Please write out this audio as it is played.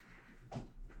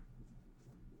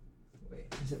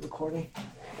Is it recording?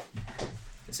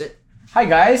 Is it? Hi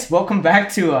guys, welcome back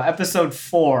to episode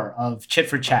 4 of Chit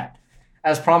for Chat.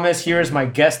 As promised, here is my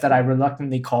guest that I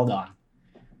reluctantly called on.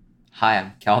 Hi,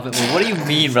 I'm Calvin. Wait, what do you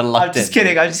mean reluctant?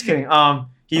 I'm just kidding.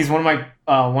 He's one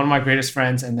of my greatest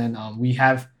friends, and then we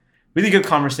have really good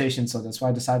conversations, so that's why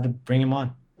I decided to bring him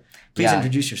on. Please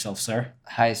introduce yourself, sir.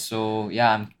 Hi,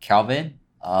 I'm Calvin,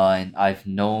 and I've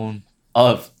known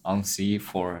of Angsi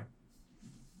for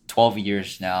 12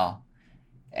 years now,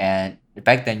 and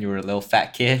back then you were a little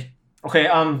fat kid. Okay,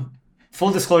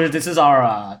 full disclosure, this is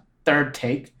our third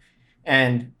take,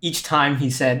 and each time he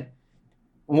said,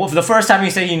 well, the first time he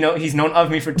said he's known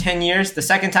of me for 10 years. The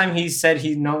second time he said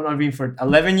he's known of me for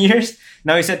 11 years.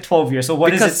 Now he said 12 years. So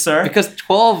what is it, sir? Because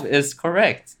 12 is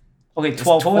correct. Okay,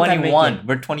 12. 21.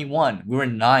 We're 21. We were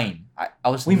 9.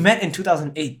 We met in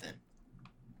 2008 then.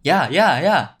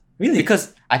 Yeah. Really?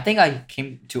 Because I think I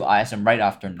came to ISM right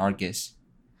after Nargis.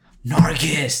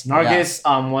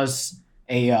 Nargis was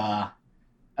a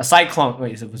cyclone.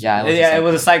 Wait, it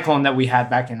was a cyclone that we had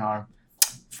back in our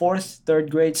third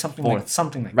grade, something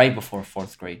like right before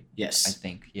 4th grade. Yes, I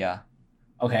think. Yeah.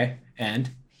 Okay, and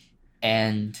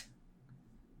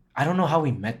I don't know how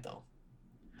we met though.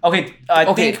 Okay,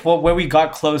 I think where we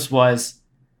got close was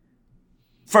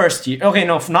first year. Okay,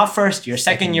 no, not first year.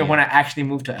 Second year when I actually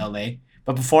moved to LA.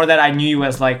 But before that, I knew you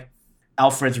as like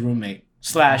Alfred's roommate /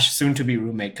 soon to be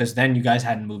roommate, because then you guys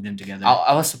hadn't moved in together.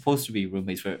 I was supposed to be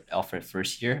roommates with Alfred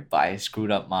first year, but I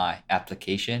screwed up my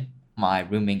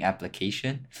rooming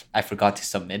application. I forgot to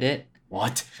submit it.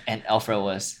 What? And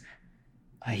Alfred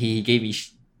he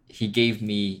gave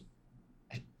me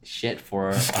shit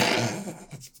for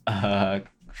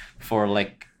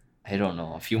like, I don't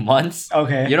know, a few months.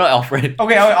 Okay. You know Alfred.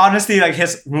 Okay, honestly, like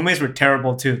his roommates were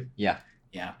terrible too. Yeah.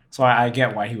 So I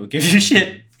get why he would give you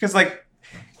shit, because like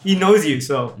he knows you,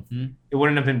 so it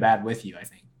wouldn't have been bad with you, I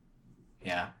think.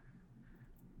 Yeah.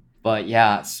 But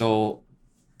yeah, so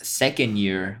second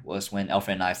year was when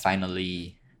Alfred and I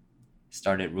finally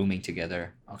started rooming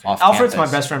together. Okay. Alfred's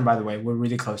my best friend, by the way. We're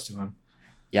really close to him.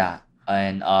 Yeah.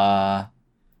 And I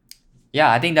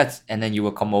think and then you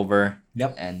would come over.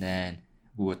 Yep. And then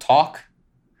we would talk.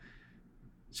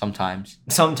 Sometimes.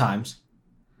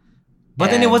 But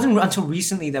then it wasn't until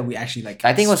recently that we actually like...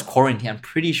 I think it was quarantine. I'm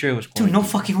pretty sure it was quarantine. Dude, no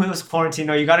fucking way it was quarantine.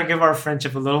 No, you gotta give our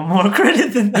friendship a little more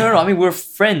credit than that. No. I mean, we were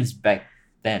friends back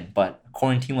then, but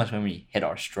quarantine was when we hit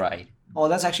our stride. Oh,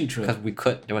 that's actually true.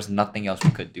 Because there was nothing else we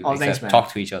could do except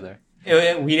talk to each other.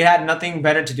 We had nothing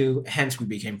better to do, hence we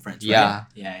became friends, right?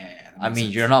 Yeah. I mean,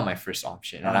 you're not my first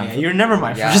option. You're never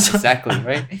my first option. Exactly,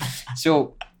 right?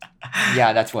 So,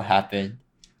 yeah, that's what happened.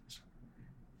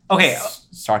 Okay.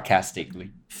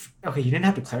 Sarcastically. Okay, you didn't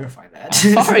have to clarify that.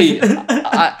 Sorry.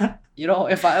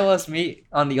 If I was me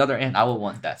on the other end, I would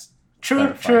want that.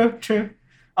 True.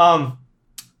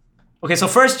 Okay, so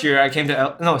second year I came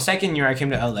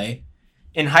to LA.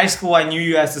 In high school, I knew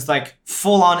you as this like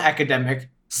full-on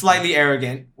academic, slightly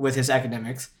arrogant with his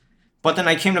academics. But then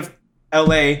I came to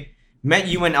LA, met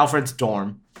you in Alfred's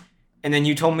dorm, and then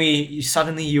you told me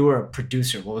suddenly you were a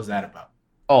producer. What was that about?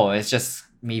 Oh, it's just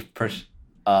me.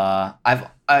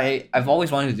 I've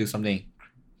always wanted to do something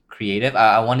creative.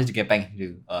 I wanted to get back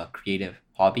into a creative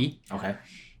hobby. Okay.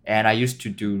 And I used to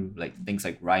do like things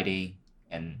like writing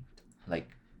and like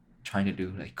trying to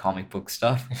do like comic book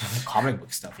stuff. Comic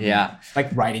book stuff. Yeah.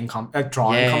 Like writing,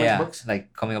 drawing comic books?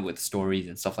 Like coming up with stories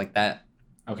and stuff like that.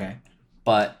 Okay.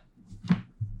 But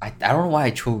I don't know why I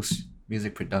chose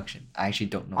music production. I actually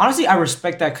don't know. Honestly, I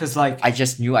respect that because like... I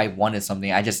just knew I wanted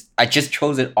something. I just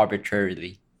chose it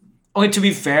arbitrarily. Okay, to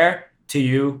be fair to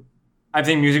you, I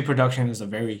think music production is a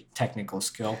very technical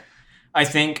skill. I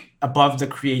think above the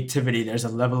creativity, there's a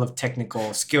level of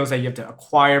technical skills that you have to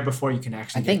acquire before you can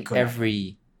actually get good.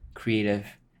 Every creative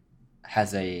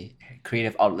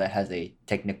outlet has a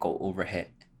technical overhead.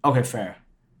 Okay, fair,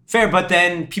 but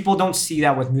then people don't see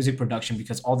that with music production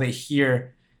because all they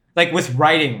hear, like with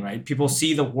writing, right? People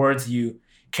see the words you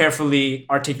carefully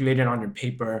articulated on your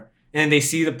paper, and they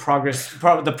see the process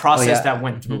that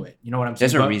went through it. You know what I'm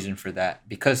saying? There's a reason for that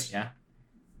because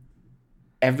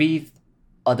every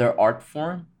other art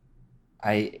form,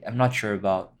 I'm not sure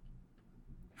about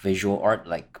visual art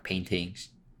like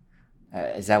paintings.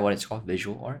 Is that what it's called?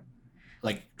 Visual art?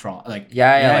 Like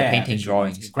painting,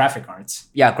 drawings, graphic arts.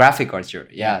 Yeah, graphic arts.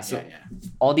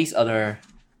 All these other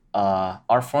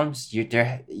art forms,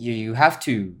 you have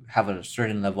to have a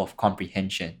certain level of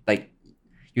comprehension. Like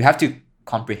you have to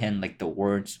comprehend like the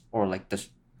words or like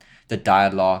the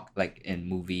dialogue like in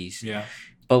movies. Yeah.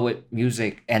 But with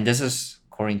music, and this is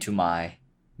according to my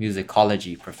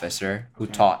musicology professor who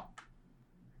taught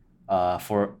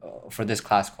for this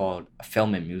class called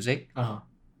film and music. Uh-huh.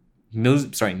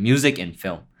 Music and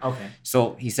film. Okay.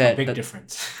 So he A said big that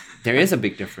difference. there is a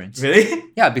big difference. Really?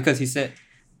 Yeah, because he said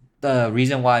the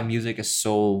reason why music is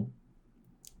subtle.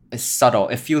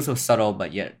 It feels so subtle,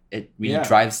 but yet it really Yeah,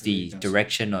 drives it the really does.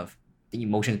 direction of the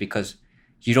emotions because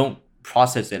you don't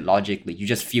process it logically. You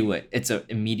just feel it. It's an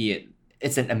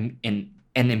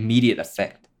immediate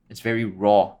effect. It's very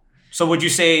raw. So would you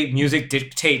say music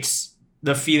dictates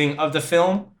the feeling of the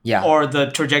film? Yeah. Or the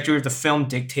trajectory of the film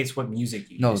dictates what music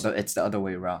you No, use? it's the other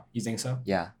way around. You think so?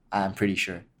 Yeah, I'm pretty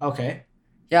sure. Okay.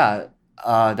 Yeah,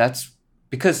 that's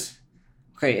because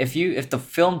if the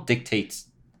film dictates,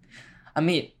 I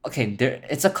mean, okay,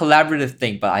 it's a collaborative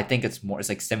thing, but I think it's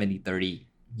like 70-30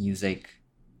 music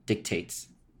dictates.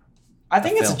 I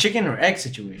think it's film. a chicken or egg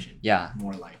situation. Yeah,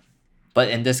 More like. but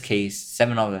in this case,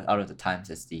 7 out of the times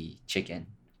it's the chicken,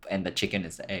 and the chicken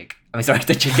is the egg. I mean, sorry,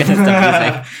 the chicken is the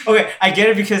music. Okay, I get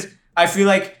it because I feel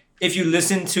like if you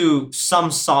listen to some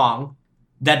song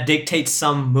that dictates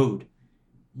some mood,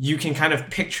 you can kind of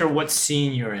picture what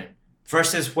scene you're in.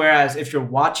 Versus whereas if you're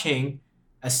watching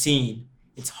a scene,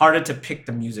 it's harder to pick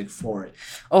the music for it.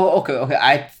 Oh,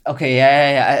 okay,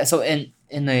 yeah. So in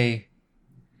a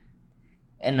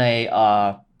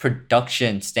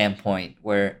production standpoint,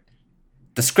 where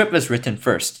the script is written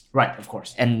first, Right, of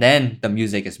course. and then the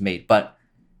music is made, but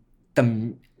I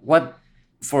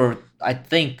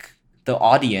think the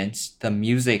audience, the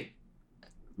music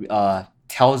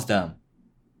tells them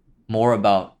more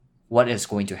about what is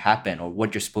going to happen or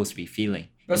what you're supposed to be feeling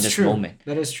in this moment,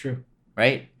 That is true.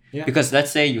 right? Yeah. Because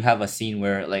let's say you have a scene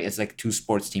where like it's like two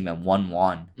sports team and one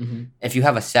won. Mm-hmm. If you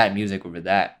have a sad music over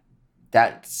that,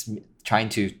 that's trying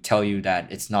to tell you that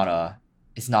it's not a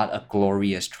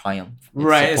glorious triumph.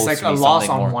 Right, it's supposed like to a be loss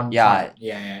something on more- one yeah, part.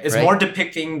 Yeah. It's right? more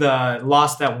depicting the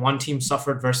loss that one team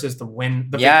suffered versus the win,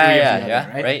 the victory yeah, of the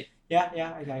other, right?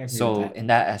 Yeah, I agree So with that. in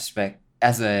that aspect,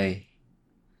 as a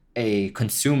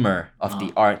consumer of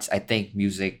the arts, I think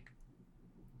music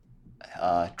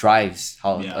drives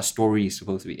how Yeah. a story is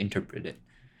supposed to be interpreted.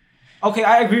 Okay,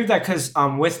 I agree with that because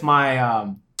with my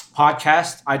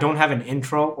podcast, I don't have an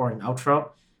intro or an outro,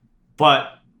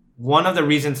 but one of the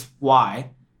reasons why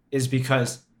is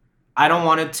because I don't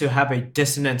want it to have a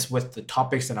dissonance with the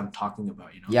topics that I'm talking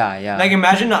about. You know, Yeah. like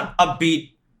imagine an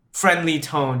upbeat, friendly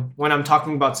tone when I'm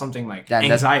talking about something like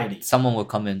anxiety. Someone will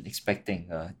come in expecting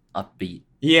upbeat.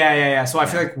 Yeah. So I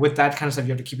feel Yeah. like with that kind of stuff,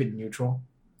 you have to keep it neutral.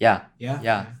 Yeah.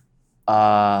 Yeah.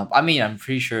 I mean, I'm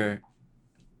pretty sure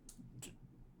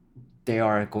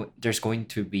there's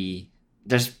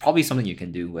probably something you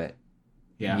can do with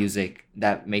Yeah. music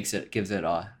that gives it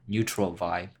a neutral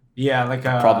vibe. Yeah, like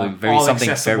a Probably something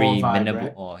all-accessible very vibe, minimal.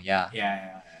 right? Or yeah.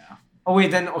 Yeah. Oh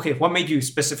wait, then okay. What made you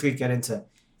specifically get into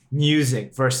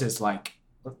music versus like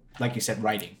you said,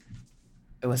 writing?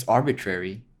 It was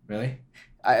arbitrary. Really?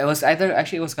 It was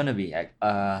gonna be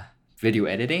video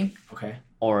editing Okay.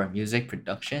 or music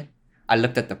production. I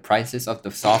looked at the prices of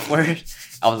the software.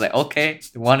 I was like, okay,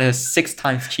 one is 6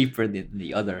 times cheaper than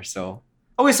the other. So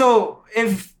Okay, so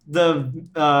if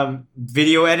the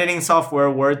video editing software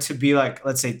were to be like,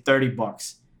 let's say,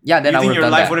 $30, yeah, then you I think would your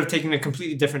have done life that. would have taken a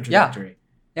completely different Yeah. trajectory?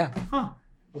 Yeah. Huh.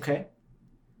 Okay.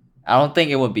 I don't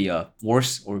think it would be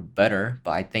worse or better,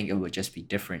 but I think it would just be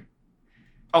different.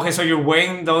 Okay, so you're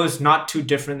weighing those not too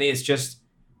differently. It's just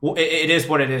it is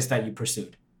what it is that you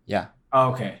pursued. Yeah.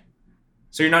 Okay.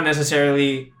 So you're not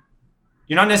necessarily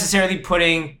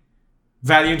putting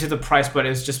value into the price, but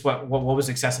it's just what was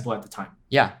accessible at the time.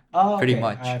 Yeah. Oh, Pretty okay.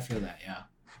 much. I feel that. Yeah.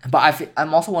 But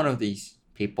I'm also one of these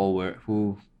people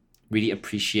who really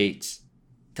appreciates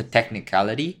the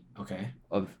technicality Okay.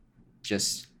 of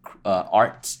just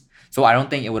arts. So I don't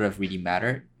think it would have really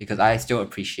mattered because I still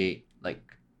appreciate like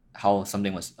how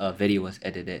video was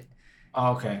edited.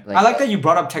 Oh, okay. Like- I like that you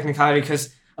brought up technicality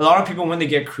because a lot of people, when they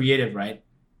get creative, right,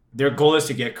 their goal is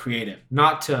to get creative,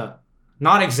 not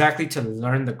exactly to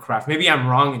learn the craft. Maybe I'm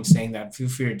wrong in saying that. Feel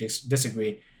free to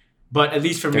disagree. But at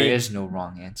least for me, There is no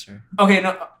wrong answer. okay,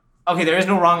 there is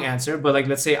no wrong answer. But like,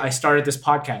 let's say I started this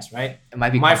podcast, right? It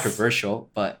might be My controversial,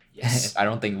 but Yes. I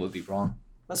don't think it would be wrong.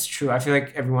 That's true. I feel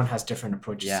like everyone has different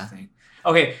approaches Yeah. to things.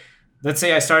 Okay, let's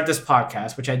say I started this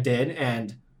podcast, which I did,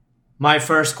 and my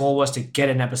first goal was to get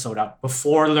an episode out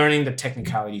before learning the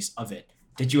technicalities of it.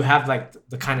 Did you have like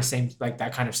that kind of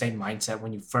same mindset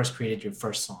when you first created your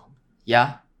first song?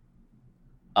 Yeah.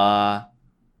 I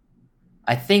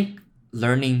think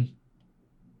learning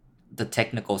the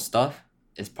technical stuff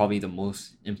is probably the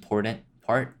most important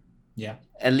part. Yeah.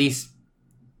 At least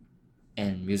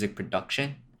in music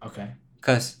production, Okay.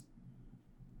 because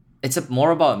it's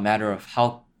more about a matter of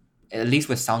how at least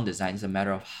with sound design, it's a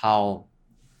matter of how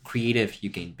creative you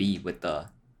can be with the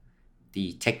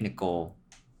technical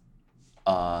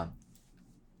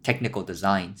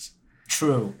designs.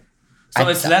 True. So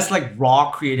it's less like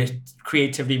raw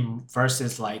creativity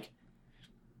versus like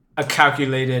a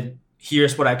calculated,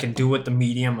 here's what I can do with the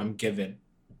medium I'm given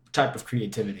type of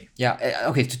creativity. Yeah.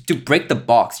 Okay. To break the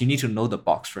box, you need to know the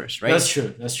box first, right? That's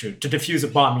true. To defuse a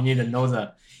bomb, you need to know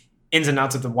the ins and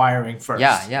outs of the wiring first.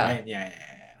 Yeah. Right? Yeah.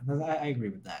 I agree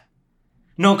with that.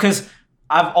 No, because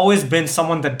I've always been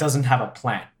someone that doesn't have a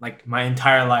plan. Like my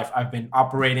entire life, I've been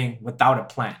operating without a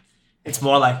plan. It's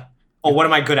more like, oh, what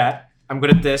am I good at? I'm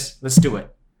good at this. Let's do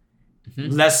it.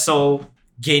 Mm-hmm. Less so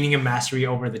gaining a mastery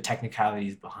over the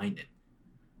technicalities behind it.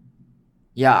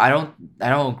 Yeah, I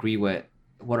don't agree with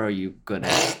what are you good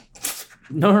at.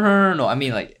 No. I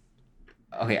mean, like,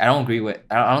 okay, I don't agree with.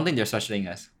 I don't think there's such thing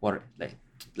as what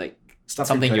like stuff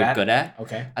something you're good at.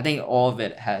 Okay. I think all of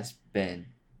it has been.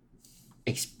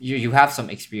 You have some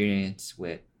experience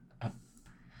with.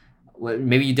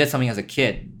 Maybe you did something as a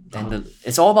kid, and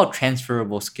it's all about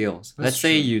transferable skills. Let's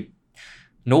say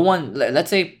let's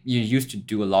say you used to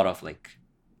do a lot of like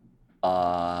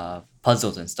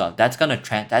puzzles and stuff. That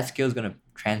skill is gonna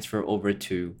transfer over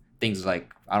to things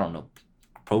like, I don't know,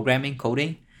 programming,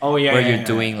 coding. Oh yeah. Where you're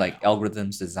doing like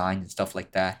algorithms design and stuff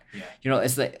like that. Yeah. You know,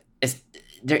 it's like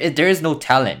there is no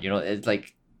talent. You know, it's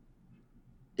like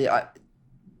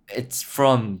it's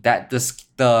from that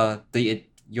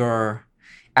your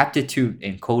aptitude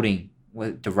in coding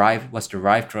was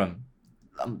derived from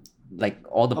like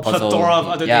all the puzzles. Plethora of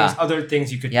other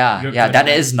things you could. That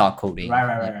is not coding.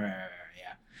 Right.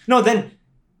 Yeah. No, then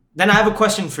I have a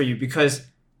question for you, because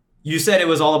you said it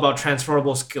was all about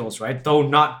transferable skills, right? Though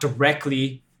not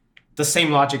directly, the same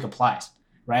logic applies,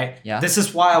 right? Yeah. This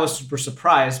is why I was super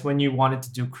surprised when you wanted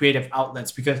to do creative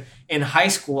outlets, because in high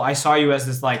school I saw you as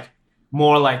this like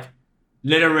more like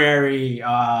literary,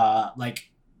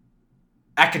 like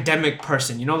academic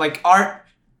person. You know, like art.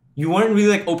 You weren't really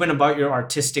like open about your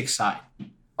artistic side.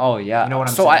 Oh yeah. You know what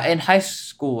I'm saying? In high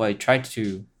school,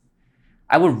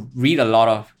 I would read a lot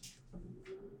of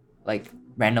like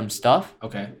random stuff.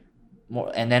 Okay.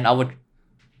 And then I would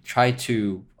try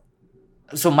to.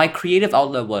 So my creative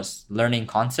outlet was learning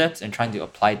concepts and trying to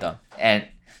apply them. And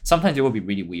sometimes it would be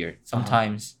really weird.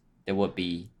 Sometimes it would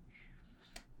be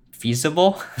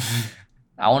feasible.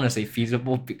 I want to say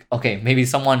feasible. Okay, maybe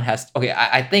someone has. Okay,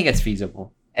 I think it's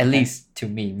feasible. At least to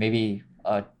me. Maybe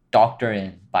a doctor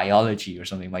in biology or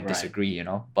something might disagree, you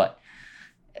know? But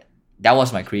that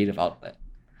was my creative outlet.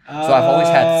 So I've always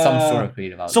had some sort of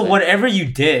creative outlet. So whatever you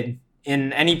did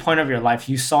in any point of your life,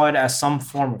 you saw it as some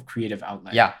form of creative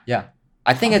outlet. Yeah.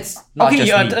 I think it's not just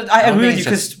me. I agree with you,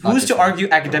 because who's to argue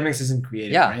academics isn't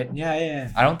creative, right?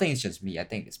 Yeah. I don't think it's just me. I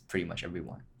think it's pretty much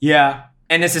everyone. Yeah.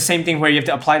 And it's the same thing where you have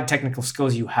to apply the technical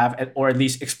skills you have, or at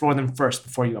least explore them first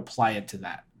before you apply it to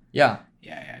that. Yeah.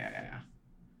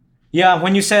 Yeah,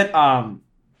 when you said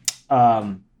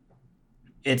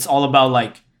it's all about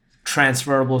like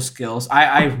transferable skills.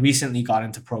 I recently got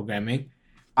into programming.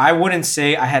 I wouldn't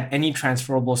say I had any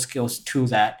transferable skills to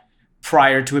that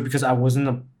prior to it, because I wasn't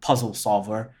a puzzle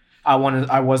solver. I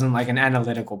wasn't like an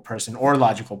analytical person or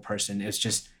logical person. It's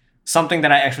just something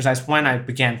that I exercised when I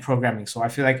began programming. So I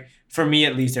feel like for me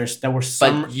at least there were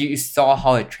some. But you saw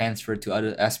how it transferred to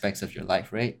other aspects of your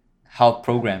life, right? How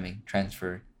programming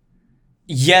transferred.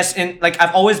 Yes, and like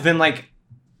I've always been like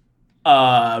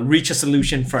reach a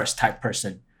solution first type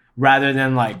person, rather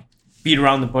than like beat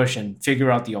around the bush and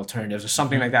figure out the alternatives or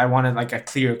something like that. I wanted like a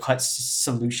clear cut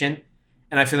solution,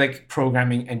 and I feel like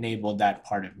programming enabled that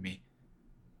part of me.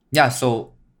 Yeah,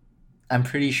 so I'm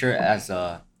pretty sure as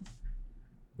a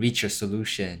reach a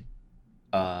solution,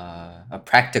 a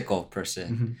practical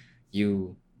person,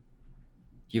 you've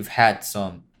had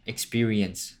some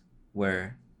experience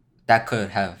where that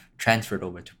could have transferred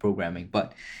over to programming.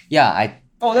 But yeah,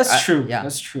 that's true. Yeah.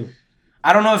 That's true.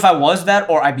 I don't know if I was that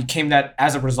or I became that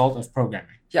as a result of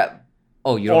programming. Yeah.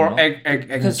 Oh, you don't know? Egg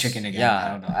and chicken again. Yeah. I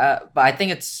don't know. But I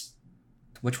think I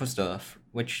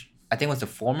think was the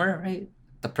former, right?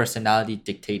 The personality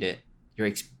dictated your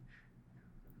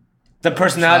The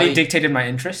personality dictated my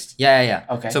interest? Yeah.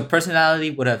 Okay. So personality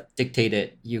would have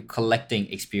dictated you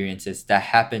collecting experiences that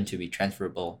happen to be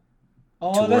transferable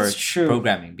towards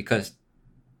programming, because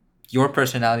your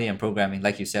personality and programming,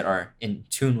 like you said, are in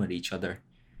tune with each other.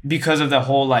 Because of the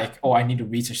whole like, I need to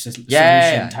reach a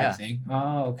solution type thing.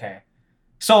 Oh, okay.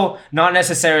 So not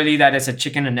necessarily that it's a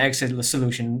chicken and egg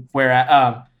solution,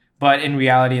 but in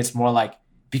reality, it's more like,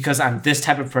 because I'm this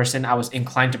type of person, I was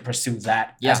inclined to pursue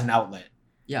that as an outlet.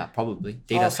 Yeah, probably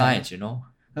data science. You know.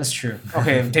 That's true.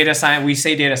 Okay, data science. We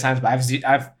say data science, but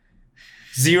I've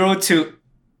 0 to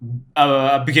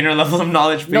a beginner level of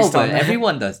knowledge No, based on but that.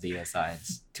 everyone does data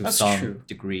science to That's some true.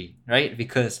 degree, right?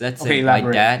 Because let's Okay, say my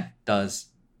elaborate. dad does,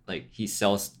 like, he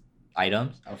sells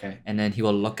items, Okay. and then he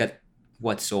will look at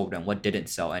what sold and what didn't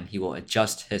sell, and he will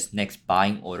adjust his next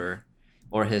buying order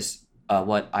or his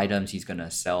what items he's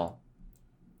gonna sell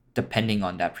depending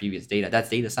on that previous data. That's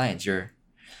data science.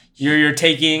 You're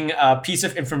taking a piece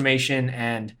of information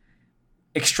and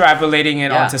extrapolating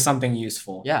it Yeah. onto something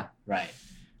useful. Yeah. Right.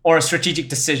 Or a strategic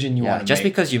decision you Yeah, want to just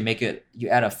make. because you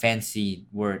add a fancy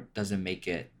word doesn't make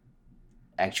it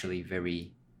actually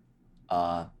very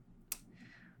a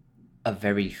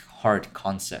very hard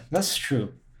concept. That's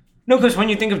true. No, because when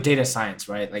you think of data science,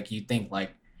 right, like you think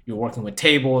like you're working with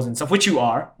tables and stuff, which you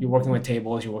are. You're working with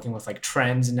tables, you're working with like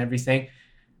trends and everything.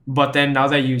 But then now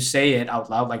that you say it out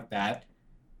loud like that,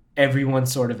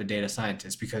 everyone's sort of a data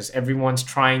scientist because everyone's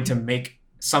trying to make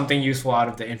something useful out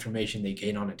of the information they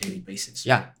gain on a daily basis.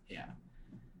 Yeah. Yeah.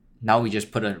 Now we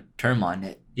just put a term on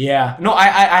it. Yeah. No,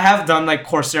 I have done like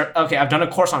Coursera. Okay, I've done a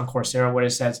course on Coursera where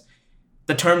it says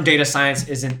the term data scientist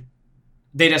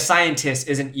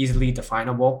isn't easily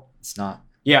definable. It's not.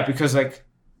 Yeah, because like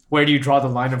where do you draw the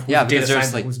line of who's Yeah, a data because there's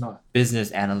scientist like and who's not?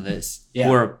 business analysts Yeah.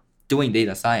 who are doing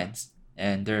data science,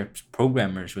 and there are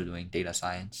programmers who are doing data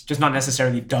science. Just not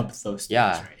necessarily dubbed those things.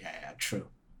 Yeah. Right? Yeah, true.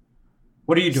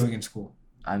 What are you doing in school?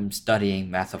 I'm studying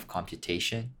math of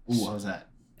computation. Ooh, how's that?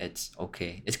 It's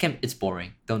okay. It's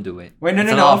boring. Don't do it. Wait, no,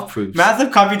 It's no, a lot no. of proofs. Math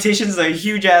of computation is a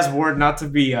huge ass word not to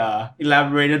be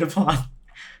elaborated upon.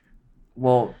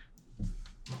 Well,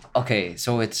 okay,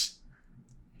 so it's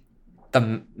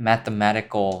the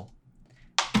mathematical.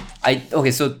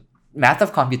 So math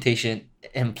of computation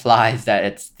implies that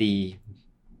it's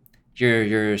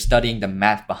you're studying the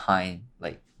math behind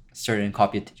like certain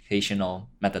computational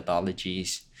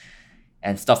methodologies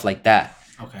and stuff like that.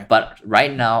 Okay. But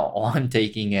right now, all I'm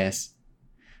taking is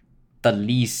the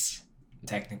least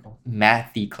Technical.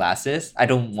 mathy classes. I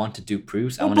don't want to do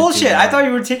proofs. I Oh, want to bullshit. do I more- thought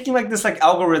you were taking like this like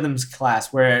algorithms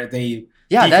class where they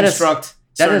yeah, that is deconstruct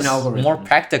that certain is algorithms. more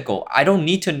practical. I don't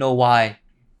need to know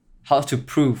how to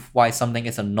prove why something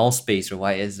is a null space or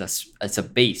why it's a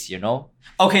base.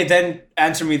 Okay, then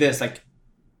answer me this: like,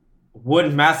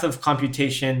 would math of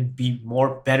computation be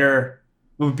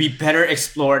would be better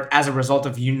explored as a result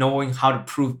of you knowing how to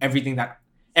prove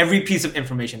every piece of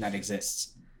information that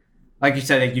exists? Like you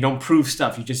said, like you don't prove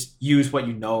stuff; you just use what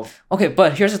you know. Okay,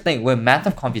 but here's the thing: with math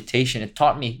of computation, it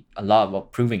taught me a lot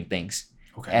about proving things,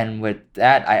 Okay. and with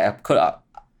that,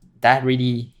 that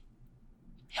really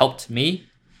helped me,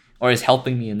 or is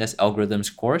helping me in this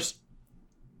algorithms course,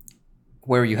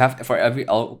 where you have for every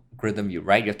algorithm you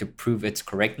write, you have to prove its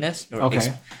correctness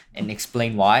Okay. and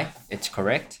explain why it's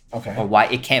correct Okay. or why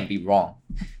it can't be wrong.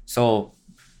 So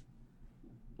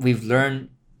we've learned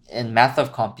in math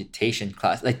of computation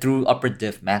class, like through upper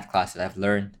diff math classes, I've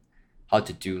learned how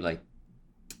to do like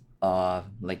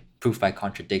proof by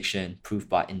contradiction, proof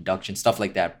by induction, stuff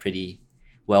like that pretty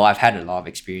well. I've had a lot of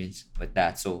experience with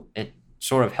that, so it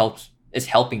sort of helps. It's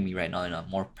helping me right now in a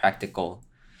more practical.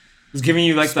 It's giving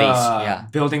you like Space, the yeah.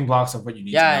 building blocks of what you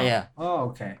need Yeah, to know. yeah. Oh,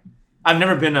 okay. I've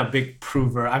never been a big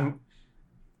prover.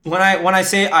 When I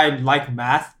say I like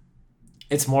math,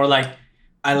 it's more like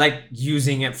I like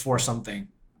using it for something.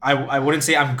 I wouldn't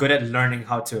say I'm good at learning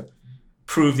how to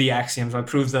prove the axioms or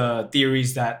prove the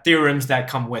theorems that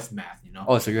come with math,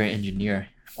 Oh, so you're an engineer.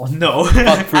 Oh no.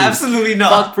 Fuck proofs. Absolutely not.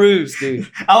 Fuck proofs, dude.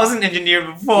 I was an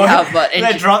engineer before. Yeah, but and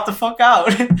I dropped the fuck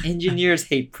out. engineers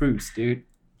hate proofs, dude.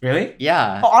 Really?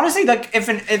 Yeah. Well, honestly, like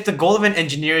if the goal of an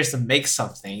engineer is to make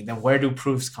something, then where do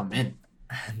proofs come in?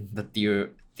 The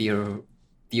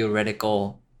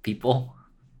theoretical people.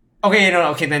 Okay,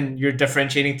 okay, then you're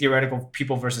differentiating theoretical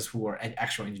people versus who are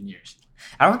actual engineers.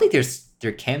 I don't think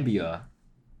there can be a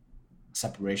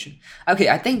Separation. okay.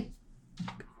 I think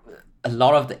a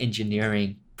lot of the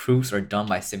engineering proofs are done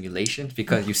by simulations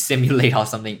because you simulate how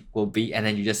something will be, and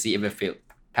then you just see if it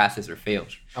passes or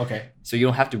fails. Okay. So you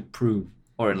don't have to prove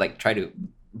or like try to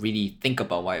really think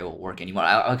about why it will work anymore.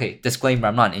 Okay, disclaimer: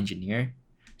 I'm not an engineer,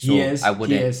 so He is. I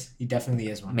wouldn't. He is. He definitely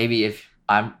is one. Maybe if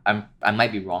I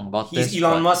might be wrong about He's this.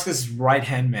 Elon Musk's right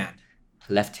hand man.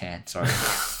 Left hand, sorry.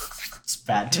 It's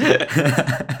bad.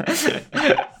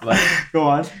 but Go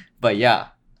on. but yeah,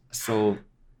 so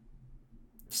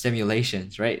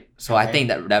simulations, right? So I Okay.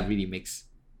 think that really makes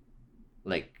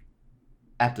like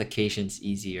applications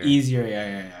easier. Easier,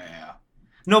 yeah.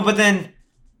 No, but then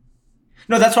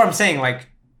that's what I'm saying. Like,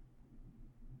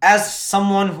 as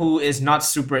someone who is not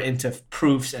super into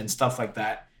proofs and stuff like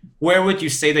that, where would you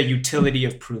say the utility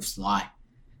of proofs lie?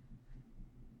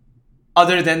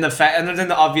 other than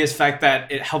the obvious fact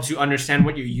that it helps you understand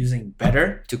what you're using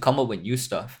better. To come up with new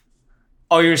stuff.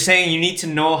 Oh, you're saying you need to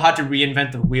know how to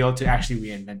reinvent the wheel to actually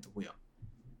reinvent the wheel.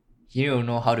 You don't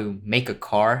know how to make a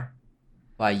car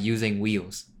by using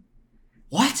wheels.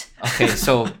 What? Okay,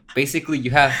 so basically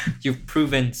you've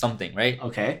proven something, right?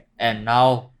 Okay. And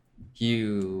now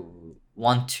you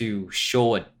want to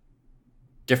show a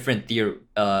different theory.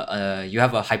 You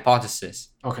have a hypothesis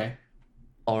Okay.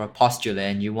 or a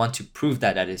postulate, and you want to prove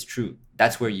that is true.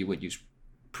 That's where you would use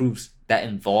proofs that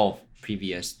involve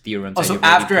previous theorems. Also,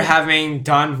 after having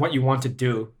done what you want to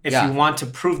do, if Yeah. you want to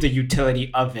prove the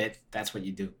utility of it, that's what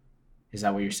you do. Is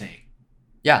that what you're saying?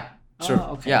 Yeah. Sort Oh, of,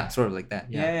 okay. yeah, sort of like that.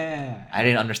 Yeah. Yeah. I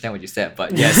didn't understand what you said,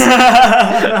 but yes.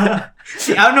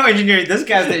 See, I'm no engineer. This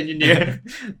guy's the engineer.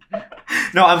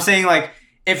 No, I'm saying like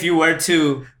if you were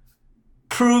to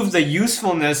prove the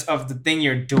usefulness of the thing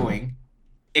you're doing,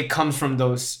 it comes from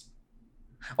those.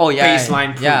 Oh yeah,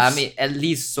 Baseline yeah. I proofs. mean, at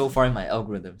least so far in my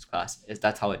algorithms class,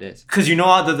 that's how it is. Because you know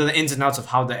all the ins and outs of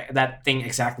how that thing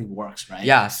exactly works, right?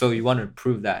 Yeah, so you want to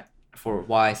prove that for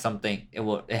why something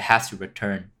it has to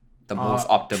return the most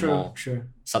optimal True.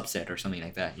 subset or something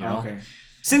like that. You know, Okay.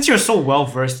 Since you're so well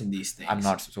versed in these things, I'm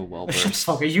not so well Shut the versed.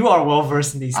 fuck up. You are well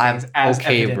versed in these I'm things. As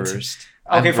okay evident. versed.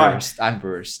 Okay, I'm fine. versed. I'm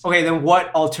versed. Okay, then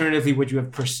what alternatively would you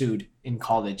have pursued in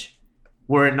college,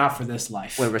 were it not for this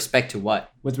life? With respect to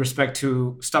what? With respect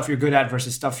to stuff you're good at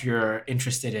versus stuff you're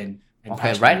interested in. and Okay,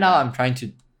 passionate right now about. I'm trying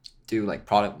to do like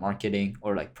product marketing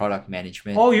or like product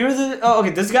management. Okay.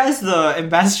 This guy's the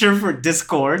ambassador for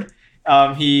Discord.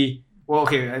 Tell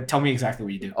me exactly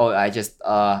what you do. Oh, I just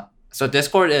so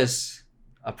Discord is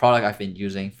a product I've been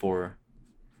using for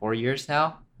 4 years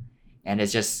now, and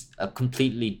it's just a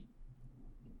completely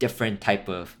different type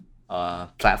of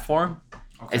platform.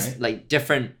 Okay. It's like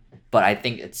different, but I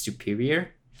think it's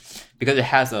superior because it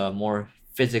has a more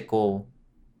physical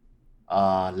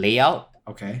layout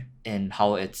Okay. and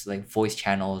how it's like voice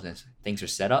channels and things are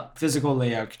set up. Physical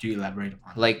layout. Could you elaborate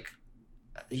upon? Like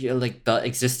the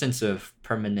existence of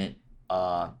permanent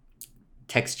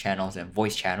text channels and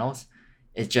voice channels,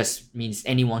 it just means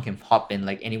anyone can hop in,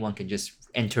 like anyone can just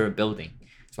enter a building.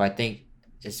 So I think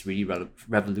it's really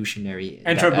revolutionary. in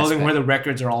Enter a that building aspect. where the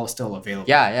records are all still available.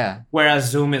 Yeah. Whereas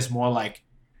Zoom is more like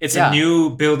it's Yeah. a new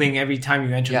building every time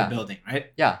you enter Yeah. the building,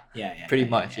 right? Yeah. Yeah. Pretty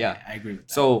much, yeah. I agree with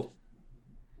that. So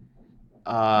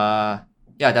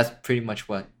that's pretty much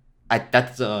what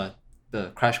that's the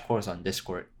crash course on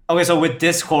Discord. Okay, so with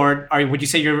Discord, would you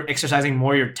say you're exercising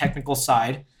more your technical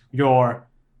side, your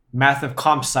math of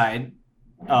comp side,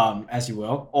 as you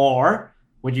will, or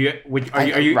are you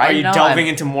now delving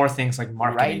I'm- into more things like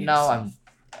marketing? Right and now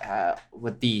stuff? I'm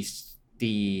with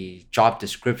the job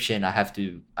description, I have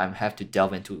to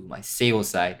delve into my sales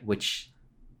side, which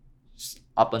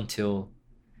up until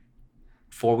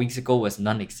 4 weeks ago was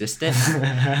non-existent.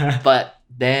 But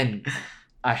then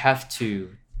I have to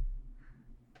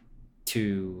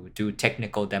do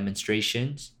technical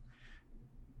demonstrations.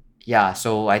 Yeah,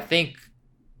 so I think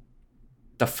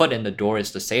the foot in the door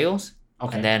is the sales,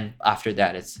 Okay. and then after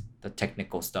that it's the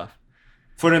technical stuff.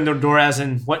 Foot in the door, as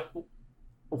in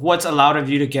what's allowed of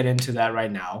you to get into that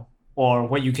right now, or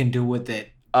what you can do with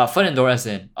it. Foot in the door as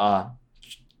in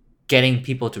getting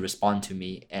people to respond to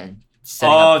me and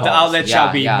setting up The calls. outlet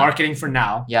shall be marketing for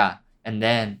now. Yeah, and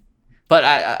then, but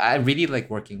I really like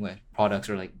working with products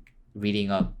or like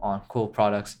reading up on cool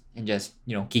products and just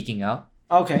geeking out.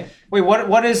 Okay. Wait,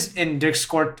 what is in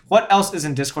Discord? What else is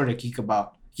in Discord to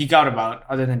geek out about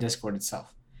other than Discord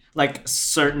itself? Like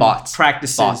certain Bots.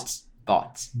 practices.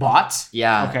 Bots.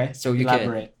 Yeah. Okay. So you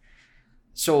elaborate.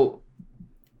 So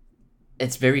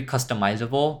it's very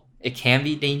customizable. It can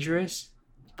be dangerous,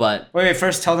 but Wait,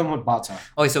 first tell them what bots are.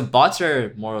 okay, so bots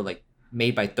are more like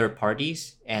made by third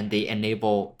parties, and they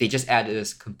just add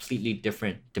this completely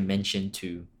different dimension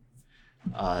to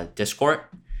Discord.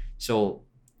 So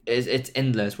it's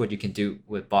endless what you can do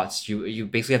with bots. You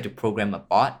basically have to program a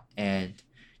bot, and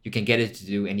you can get it to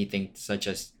do anything such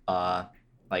as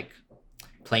like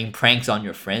playing pranks on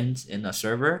your friends in a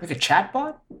server, Like a chat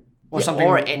bot? Or Yeah, something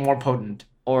or more potent.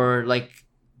 or like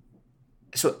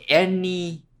so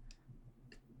any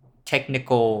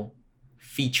technical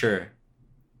feature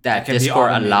that That can be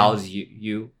Discord automated.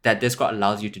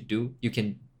 allows you to do,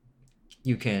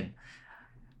 you can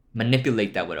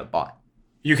manipulate that with a bot.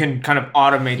 You can kind of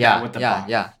automate Yeah, that with the yeah, bot.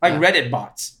 yeah, Like yeah. Reddit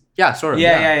bots. Yeah, sort of.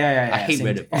 Yeah. I hate same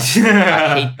Reddit thing. bots.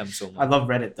 I hate them so I much. love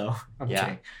Reddit though. I'm Yeah.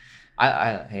 kidding.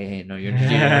 Hey, no,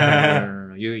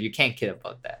 no, you can't kid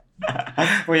about that.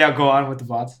 Well, yeah, go on with the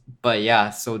bots. But yeah,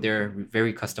 so they're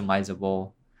very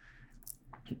customizable.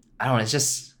 I don't know. It's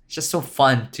just so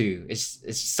fun too.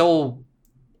 It's so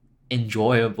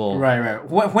enjoyable. Right.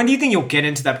 When do you think you'll get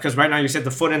into that? Because right now you said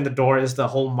the foot in the door is the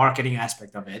whole marketing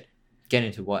aspect of it. Get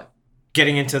into what?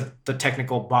 Getting into the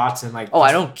technical bots and like. Oh,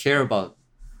 I don't care about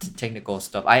technical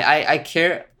stuff. I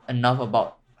care enough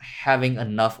about having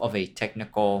enough of a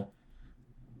technical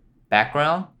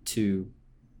background to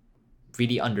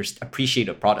really appreciate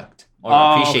a product or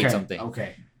appreciate something.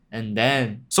 Okay. And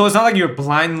then. So it's not like you're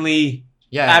blindly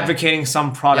advocating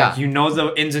some product. Yeah. You know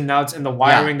the ins and outs and the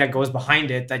wiring that goes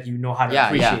behind it, that you know how to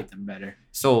appreciate them better.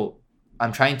 So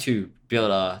I'm trying to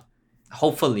build a.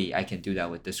 Hopefully, I can do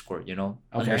that with Discord.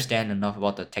 Understand enough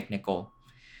about the technical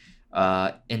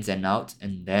ins and outs,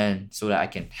 and then so that I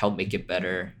can help make it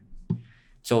better.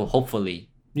 So hopefully.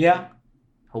 Yeah.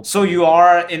 So you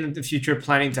are in the future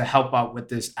planning to help out with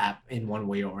this app in one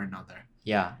way or another.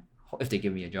 Yeah, if they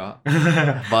give me a job.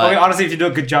 But honestly, if you do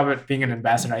a good job at being an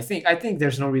ambassador, I think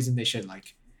there's no reason they should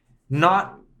like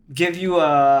not give you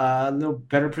a little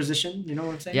better position. You know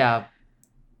what I'm saying?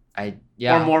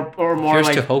 Yeah. Or more Here's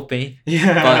like to hoping.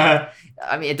 Yeah. But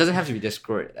I mean, it doesn't have to be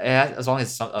Discord. As long as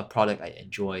it's a product I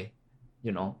enjoy,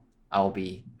 I'll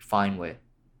be fine with.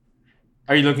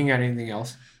 Are you looking at anything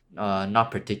else?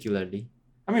 Not particularly.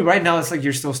 I mean, right now it's like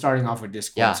you're still starting off with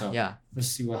Discord. Yeah, so yeah. Let's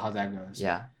see how that goes.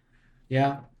 Yeah.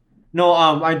 Yeah. No,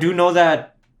 I do know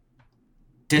that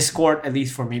Discord, at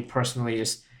least for me personally,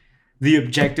 is the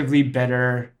objectively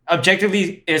better.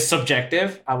 Objectively is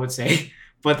subjective, I would say.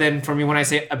 But then for me, when I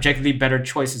say objectively better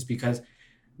choice, is because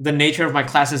the nature of my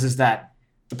classes is that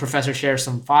the professor shares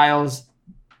some files,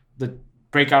 the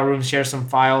breakout rooms share some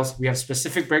files. We have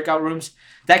specific breakout rooms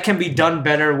that can be done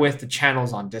better with the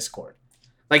channels on Discord.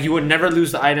 Like you would never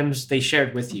lose the items they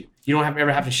shared with you. You don't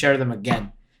ever have to share them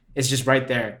again. It's just right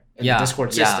there in the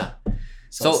Discord system.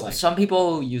 So some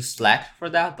people use Slack for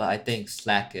that, but I think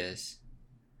Slack is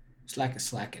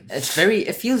slacking.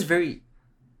 It feels very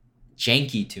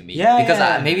janky to me. Yeah.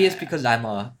 Because maybe it's because I'm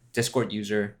a Discord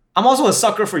user. I'm also a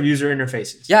sucker for user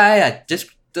interfaces. Yeah.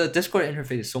 The Discord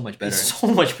interface is so much better. It's so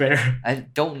much better. I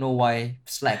don't know why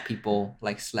Slack people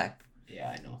like Slack. Yeah,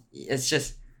 I know.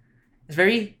 It's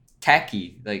very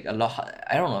tacky. Like a lot.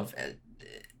 I don't know if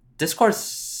Discord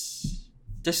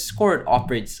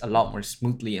operates a lot more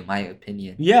smoothly in my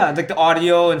opinion. Yeah, like the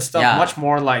audio and stuff, much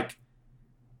more like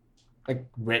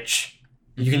rich.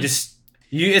 You can just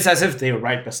it's as if they were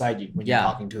right beside you when you're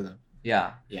talking to them.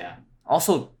 Yeah. Yeah.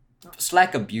 Also,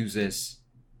 Slack abuses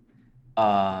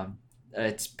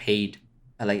it's paid.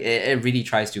 Like it really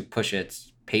tries to push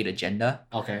its paid agenda.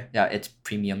 Okay. Yeah, it's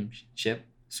premiumship.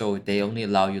 So they only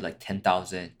allow you like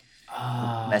 10,000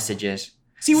 messages.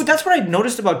 See, that's what I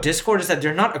noticed about Discord is that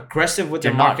they're not aggressive with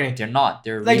their marketing. They're not.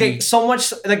 They're like really... so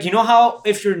much like how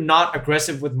if you're not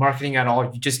aggressive with marketing at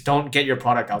all, you just don't get your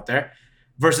product out there.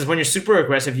 Versus when you're super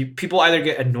aggressive, people either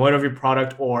get annoyed of your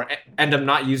product or end up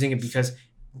not using it because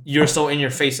you're so in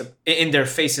their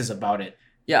faces about it.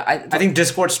 Yeah, I think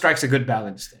Discord strikes a good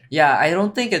balance there. Yeah, I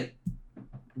don't think it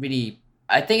really...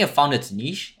 I think it found its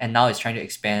niche and now it's trying to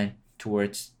expand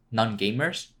towards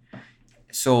non-gamers.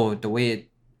 So the way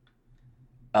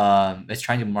it's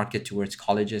trying to market towards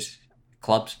colleges,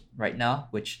 clubs right now,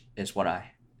 which is what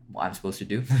I'm supposed to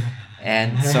do.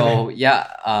 And so,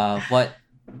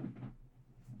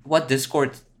 what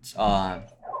Discord's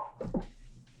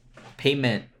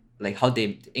payment, like how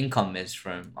the income is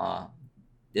from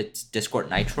it's Discord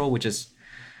Nitro, which is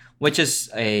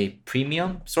a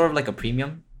premium, sort of like a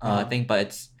premium thing,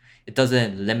 but it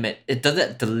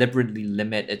doesn't deliberately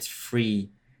limit its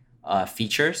free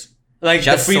features. Like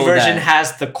just the free version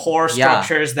has the core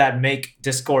structures that make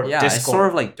Discord. Yeah, Discord. It's sort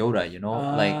of like Dota,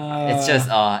 like it's just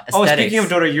aesthetics. Oh, speaking of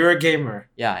Dota, you're a gamer.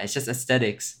 Yeah, it's just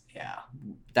aesthetics. Yeah,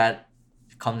 that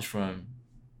comes from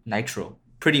Nitro.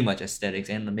 Pretty much aesthetics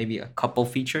and maybe a couple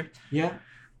features. Yeah.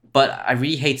 But I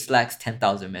really hate Slack's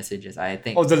 10,000 messages. I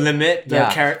think. Oh, the limit.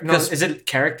 No, is it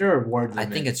character or word limit?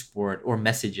 I think it's word or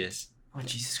messages. Oh,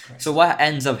 Jesus Christ. So what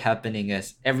ends up happening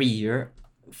is every year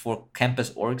for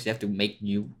campus orgs, you have to make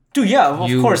new. Dude, yeah, of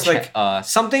course. Like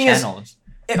something channels.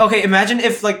 Is okay. Imagine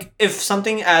if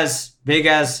something as big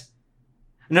as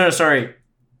sorry,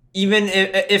 even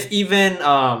if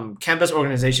campus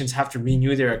organizations have to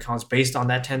renew their accounts based on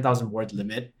that 10,000 word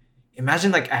limit.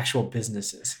 Imagine like actual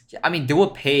businesses. Yeah, I mean they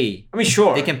will pay. I mean,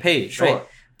 sure, they can pay, sure. Right?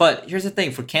 But here's the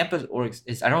thing: for campus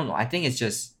orgs, I don't know. I think it's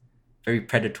just very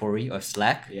predatory of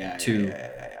Slack. Yeah.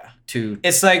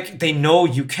 It's like they know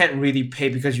you can't really pay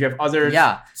because you have other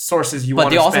sources you want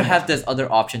to spend. But they also have this other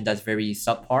option that's very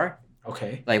subpar.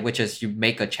 Okay. Like which is you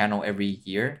make a channel every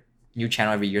year, new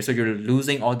channel every year. So you're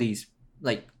losing all these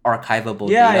like archivable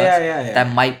data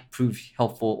that might prove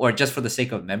helpful or just for the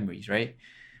sake of memories, right?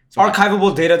 So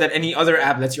archivable data that any other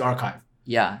app lets you archive.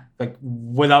 Yeah. like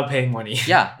without paying money.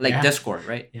 Yeah, like Yeah. Discord,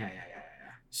 right? Yeah.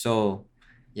 So,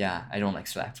 yeah, I don't like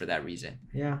Slack for that reason.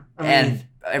 Yeah. And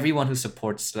everyone who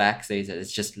supports Slack says that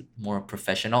it's just more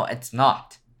professional. It's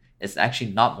not. It's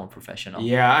actually not more professional.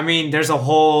 Yeah, I mean, there's a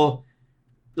whole,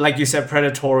 like you said,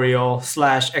 predatorial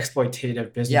 /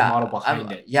 exploitative business model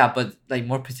behind it. Yeah, but like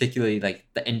more particularly like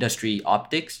the industry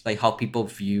optics, like how people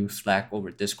view Slack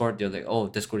over Discord. They're like, oh,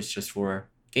 Discord is just for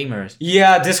gamers.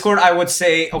 Yeah, Discord, I would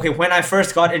say, okay, when I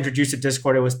first got introduced to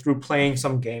Discord, it was through playing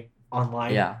some game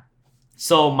online. Yeah.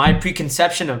 So my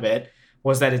preconception of it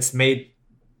was that it's made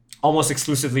almost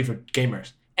exclusively for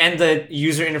gamers. And the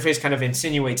user interface kind of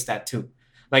insinuates that too.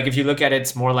 Like if you look at it,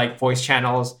 it's more like voice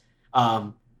channels,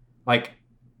 like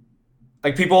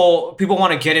people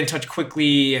want to get in touch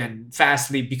quickly and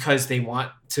fastly because they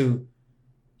want to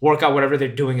work out whatever they're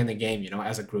doing in the game,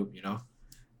 as a group,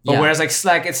 But whereas like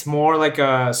Slack, it's more like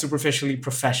a superficially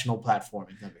professional platform,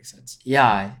 if that makes sense.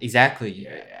 Yeah, exactly.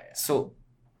 Yeah. So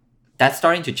that's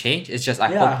starting to change. It's just I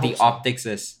hope the optics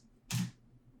is.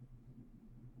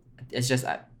 It's just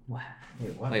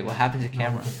Wait, what happened to the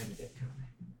camera?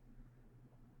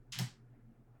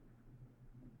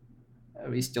 Are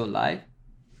we still live?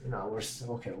 No, we're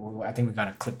still okay. Well, I think we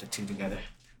gotta clip the two together.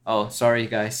 Oh, sorry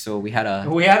guys. So we had a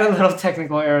little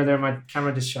technical error there. My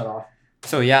camera just shut off.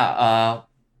 So yeah,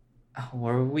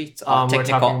 were we we're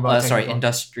talking about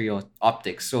industrial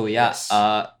optics. So yeah, Yes.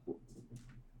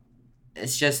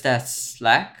 It's just that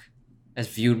Slack is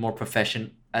viewed more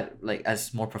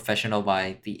as more professional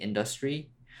by the industry,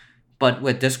 but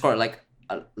with Discord, like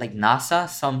NASA,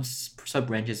 some sub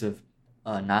branches of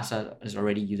NASA is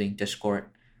already using Discord.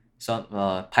 Some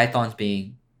Python's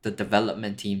being the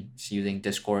development team is using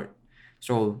Discord,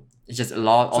 so it's just a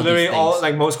lot. So literally all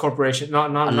like most corporations,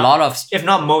 not a lot of if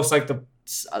not most, like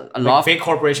a lot of big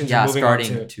corporations are moving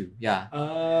starting on to yeah.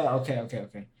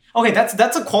 Okay,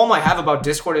 that's a qualm I have about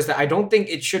Discord is that I don't think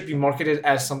it should be marketed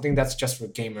as something that's just for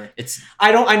gamer.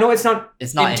 I know it's not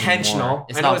intentional.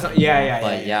 Anymore.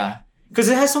 Yeah. Because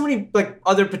it has so many like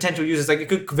other potential uses. Like it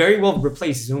could very well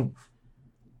replace Zoom.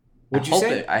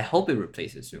 I hope it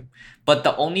replaces Zoom. But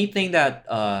the only thing that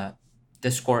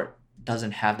Discord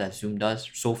doesn't have that Zoom does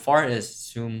so far is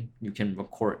Zoom you can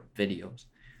record videos.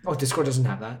 Oh, Discord doesn't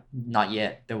have that? Not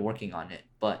yet. They're working on it.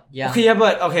 But yeah.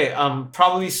 Okay,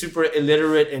 probably super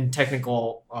illiterate in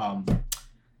technical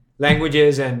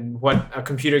languages and what a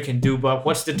computer can do, but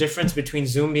what's the difference between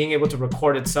Zoom being able to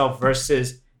record itself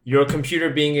versus your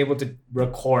computer being able to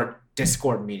record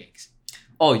Discord meetings?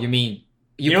 Oh, you mean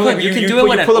you pull up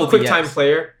QuickTime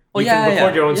Player. You can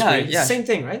record your own screen. It's the same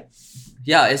thing, right?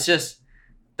 Yeah, it's just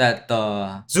that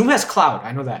the Zoom has cloud.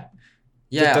 I know that.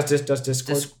 Yeah. Does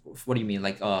Discord? What do you mean,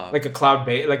 like a cloud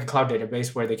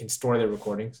database where they can store their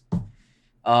recordings?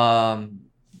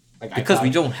 Like because iCloud? We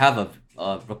don't have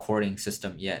a recording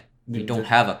system yet. We don't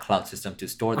have a cloud system to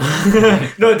store them.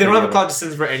 No, they don't have a cloud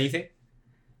system for anything.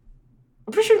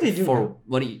 I'm pretty sure they do. For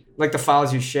what do you like the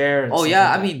files you share? Oh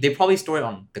yeah, I mean they probably store it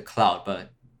on the cloud,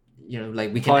 but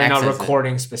like we can probably access not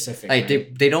recording specific. Like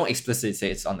right? they don't explicitly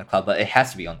say it's on the cloud, but it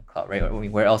has to be on the cloud, right? I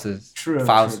mean, where else is true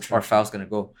files gonna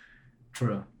go?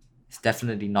 True. It's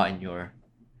definitely not in your.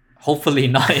 Hopefully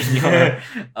not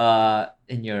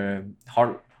in your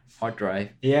hard drive.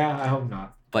 Yeah, I hope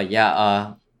not. But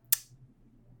yeah,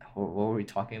 what were we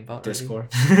talking about? Discord.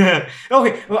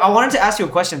 Okay, well, I wanted to ask you a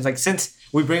question. Like, since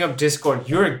we bring up Discord,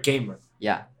 you're a gamer.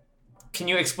 Yeah. Can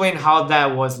you explain how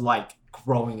that was like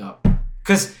growing up?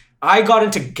 Because I got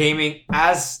into gaming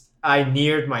as I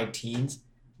neared my teens.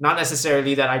 Not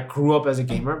necessarily that I grew up as a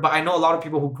gamer, but I know a lot of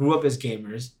people who grew up as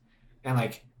gamers. And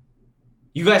like,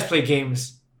 you guys play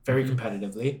games very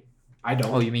competitively. I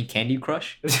don't. Oh, you mean Candy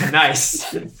Crush?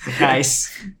 Nice.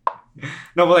 Nice.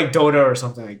 No, but like Dota or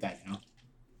something like that,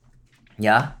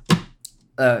 Yeah.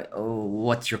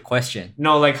 What's your question?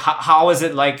 No, like how is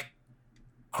it like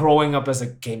growing up as a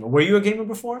gamer? Were you a gamer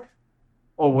before,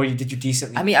 or did you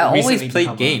decently? I mean, I always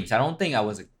played games. I don't think I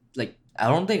was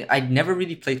I never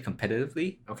really played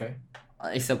competitively. Okay.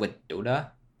 Except with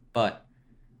Dota, but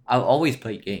I always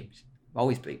played games.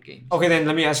 Okay, then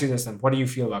let me ask you this then. What do you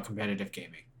feel about competitive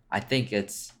gaming? I think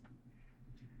it's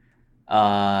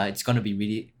gonna be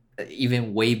really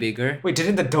even way bigger. Wait,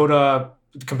 didn't the Dota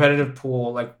competitive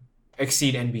pool like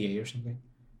exceed NBA or something?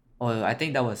 Oh, I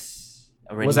think that was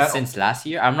already since last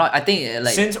year. I'm not. I think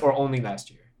like since or only last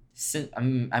year. Since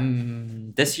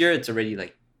I'm this year it's already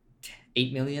like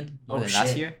 8 million more than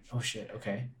last year. Oh shit!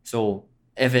 Okay. So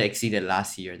if it exceeded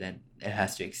last year, then it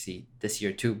has to exceed this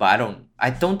year too. But I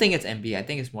don't think it's NBA. I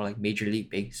think it's more like Major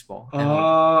League Baseball.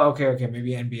 Oh, okay.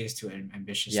 Maybe NBA is too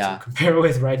ambitious to compare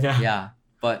with right now. Yeah,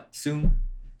 but soon.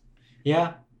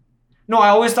 Yeah. No, I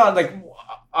always thought like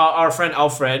our friend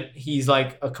Alfred, he's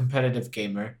like a competitive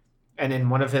gamer, and in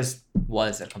one of his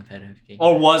Was a competitive game.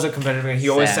 or was a competitive gamer, he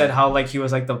always Sad. said how like he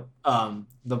was like the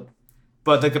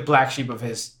black sheep of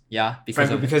his Yeah, because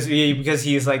friend of. because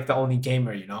he's like the only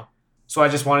gamer, you know. So I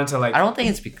just wanted to like I don't think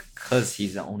it's because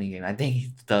he's the only game. I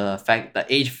think the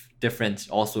age difference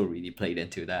also really played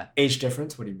into that. age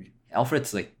difference. What do you mean?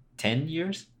 Alfred's like 10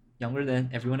 years younger than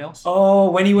everyone else.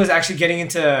 Oh, when he was actually getting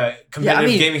into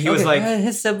competitive gaming, he was like,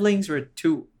 his siblings were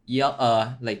too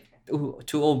young, like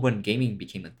too old when gaming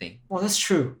became a thing. well, that's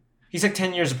true. He's like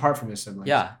 10 years apart from his siblings.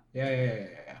 Yeah. Yeah.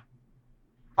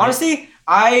 Honestly,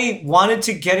 I wanted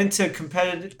to get into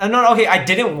competitive. No, okay, I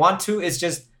didn't want to. It's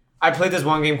just I played this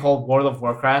one game called World of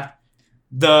Warcraft.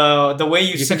 The way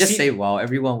you can just say WoW.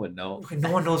 Everyone would know. Okay,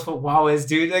 no one knows what WoW is,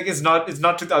 dude. Like it's not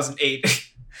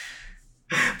 2008.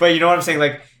 But you know what I'm saying?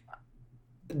 Like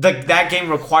that game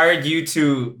required you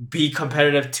to be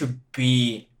competitive to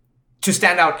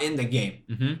stand out in the game.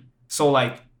 Mm-hmm. So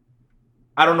like,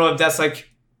 I don't know if that's like,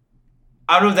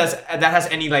 I don't know if that has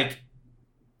any like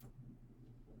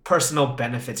personal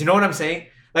benefits. You know what I'm saying?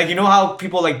 Like, you know how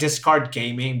people like discard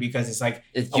gaming because it's like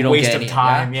a waste of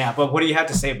time. Yeah, but what do you have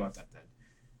to say about that then?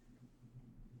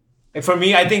 Like for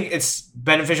me, I think it's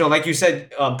beneficial. Like you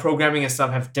said, programming and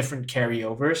stuff have different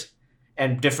carryovers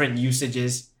and different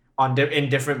usages in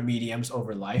different mediums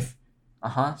over life.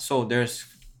 So there's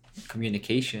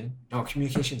communication. No,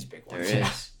 communication's a big one. There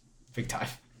is. Big time.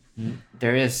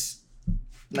 There is,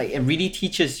 like, it really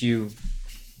teaches you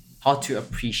how to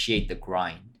appreciate the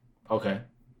grind. Okay.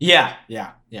 Yeah.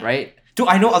 Right? Dude,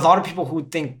 I know a lot of people who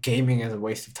think gaming is a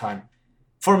waste of time.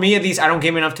 For me, at least, I don't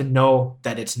game enough to know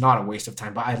that it's not a waste of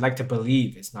time, but I'd like to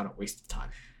believe it's not a waste of time.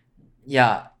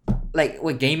 Yeah. Like,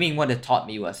 with gaming, what it taught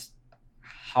me was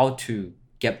how to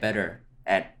get better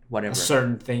at whatever. A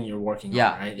certain thing you're working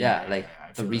on, right? Yeah, like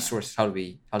the resource, how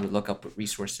to look up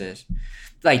resources.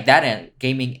 Like that and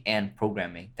gaming and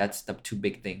programming. That's the two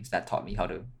big things that taught me how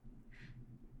to...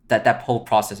 That whole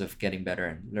process of getting better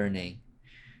and learning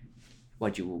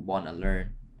what you want to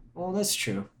learn. Well, that's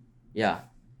true. Yeah.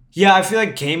 Yeah, I feel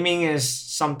like gaming is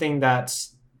something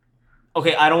that's...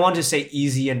 Okay, I don't want to say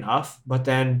easy enough, but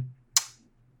then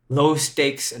low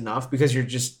stakes enough because you're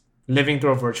just living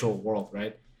through a virtual world,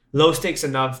 right? Low stakes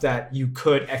enough that you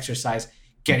could exercise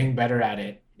getting better at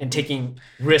it and taking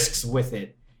risks with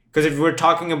it. Because if we're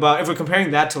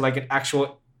comparing that to like an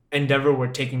actual endeavor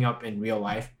we're taking up in real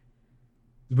life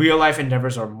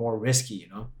endeavors are more risky, you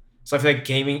know? So I feel like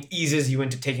gaming eases you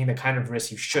into taking the kind of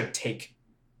risks you should take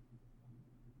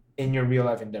in your real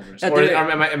life endeavors. Or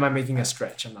am I making a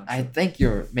stretch? I'm not sure. I think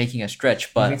you're making a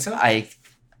stretch, but You think so?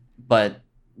 But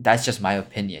that's just my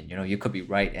opinion. You know, you could be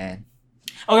right and...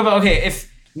 Okay,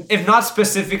 if not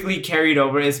specifically carried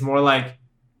over, it's more like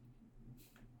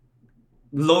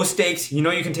low stakes, you know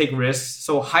you can take risks.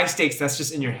 So high stakes, that's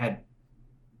just in your head.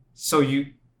 So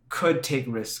you could take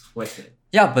risks with it.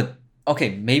 Yeah, but okay,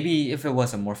 maybe if it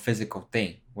was a more physical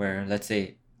thing where let's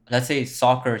say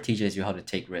soccer teaches you how to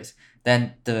take risks,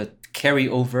 then the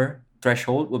carryover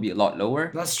threshold will be a lot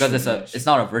lower. That's because true, it's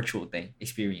not a virtual thing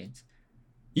experience.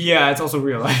 Yeah, it's also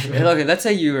real life. Okay, let's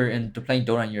say you're into playing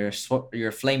Dota and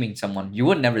you're flaming someone. You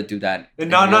would never do that.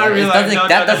 Not real life.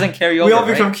 That doesn't carry over. We all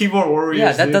become right? keyboard warriors.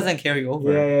 Yeah, that dude. doesn't carry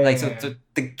over. Yeah, So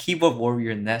the keyboard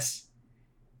warrior-ness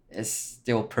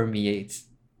still permeates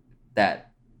that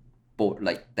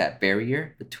that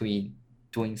barrier between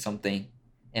doing something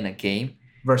in a game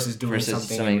versus doing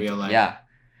something in real life. Yeah.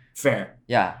 Fair.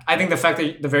 Yeah. I think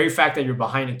the very fact that you're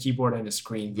behind a keyboard and a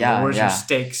screen lowers your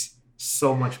stakes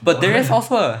so much more. But there is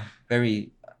also a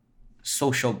very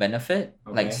social benefit,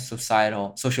 like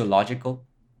sociological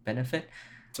benefit.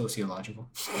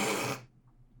 Sociological.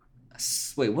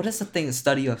 Wait, what is the thing? The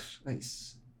study of like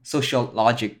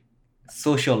sociological.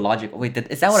 Wait,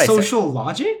 is that what I said? Social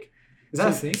logic? Is that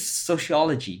a thing?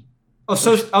 Sociology. It's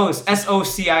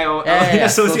SOCIO.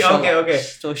 Yeah. Okay.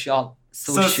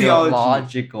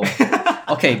 Sociological.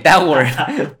 Okay, that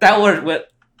word with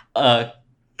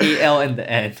AL in the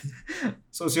end.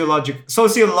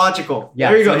 Sociological. Yeah,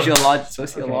 there you go.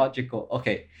 Sociological.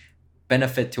 Okay.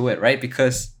 Benefit to it, right?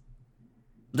 Because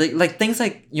like things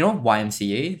like, you know,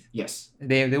 YMCA. Yes.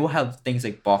 They will have things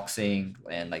like boxing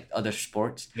and like other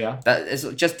sports. Yeah. That is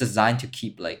just designed to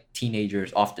keep like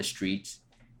teenagers off the streets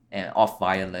and off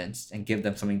violence and give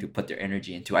them something to put their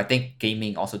energy into. I think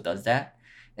gaming also does that.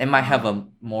 It might have a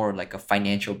more like a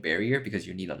financial barrier because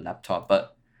you need a laptop,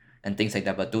 and things like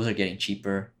that. But those are getting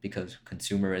cheaper because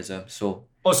consumerism. So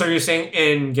you're saying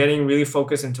in getting really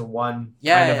focused into one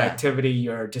kind of activity,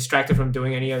 you're distracted from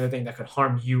doing any other thing that could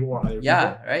harm you or other people?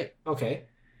 Yeah, right. Okay.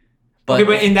 But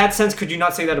okay, but in that sense, could you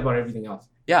not say that about everything else?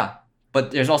 yeah,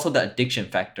 but there's also the addiction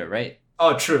factor, right?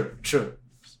 Oh, true.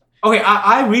 Okay,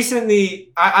 I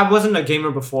recently, I wasn't a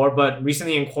gamer before, but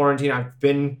recently in quarantine, I've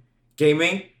been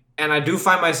gaming, and I do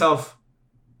find myself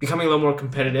becoming a little more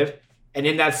competitive. And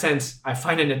in that sense, I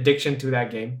find an addiction to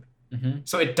that game. Mm-hmm.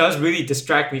 So it does really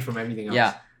distract me from everything else.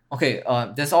 Yeah. Okay.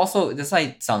 This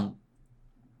might sound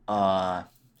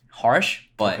harsh,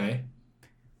 but Okay.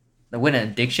 with an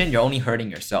addiction, you're only hurting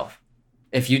yourself.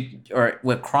 Or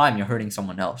with crime, you're hurting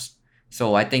someone else.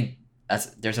 So I think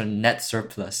there's a net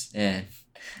surplus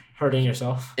Hurting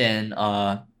yourself. in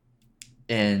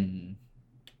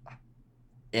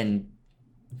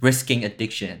risking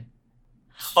addiction.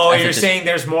 Oh, As you're a dis- saying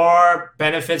there's more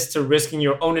benefits to risking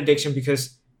your own addiction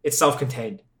because it's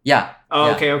self-contained. Yeah. Oh,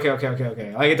 yeah.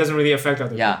 okay. Like it doesn't really affect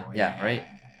other Yeah, people. yeah, right.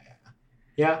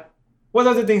 Yeah. What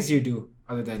other things do you do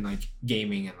other than like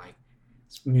gaming and like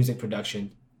music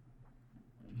production?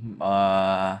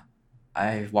 I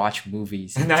watch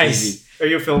movies. Nice. Are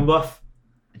you a film buff?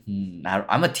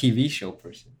 I'm a TV show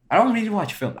person. I don't really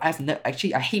watch film. I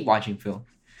hate watching film.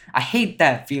 I hate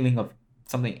that feeling of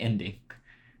something ending.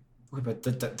 Okay, but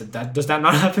that does that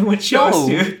not happen with shows, No.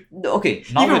 dude? Okay.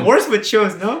 Even worse with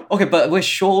shows, no? Okay, but with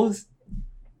shows,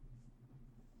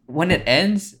 when it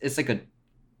ends, it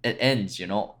ends, you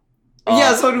know.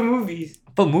 Yeah, so do movies.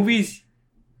 But movies,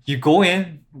 you go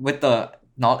in with the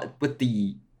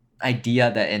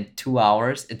idea that in 2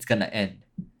 hours it's gonna end.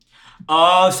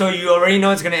 Oh, so you already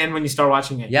know it's gonna end when you start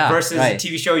watching it. Yeah, Versus right. a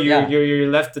TV show, you're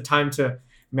left the time to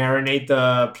marinate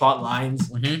the plot lines,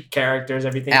 characters,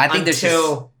 everything. And I think there's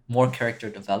until just more character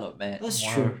development. That's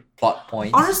more true. Plot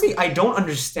points. honestly, I don't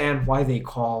understand why they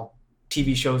call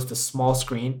TV shows the small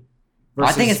screen.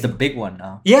 I think it's the big one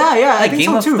now. Yeah, I Like think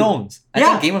Game so of too. Thrones. I Yeah.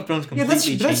 think Game of Thrones Yeah,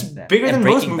 completely that's changed that. bigger And than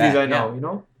most Breaking movies Bad, I know. You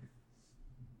know.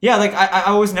 Yeah, like I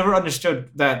always never understood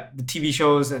that the TV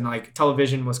shows and like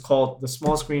television was called the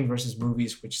small screen versus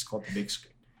movies, which is called the big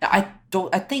screen.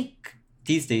 I think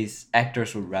these days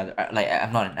actors would rather like.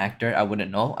 I'm not an actor. I wouldn't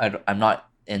know. I'm not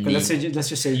in But the. let's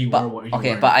just say you But, were what you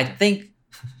okay, were. but I think,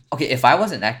 if I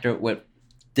was an actor with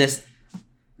this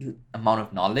amount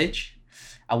of knowledge,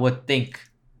 I would think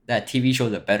that TV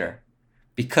shows are better,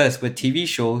 because with TV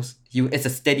shows, it's a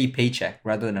steady paycheck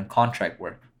rather than a contract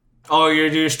work. Oh,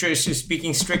 you're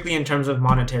speaking strictly in terms of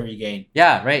monetary gain.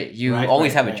 Yeah, right. You Right,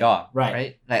 always right, have a job,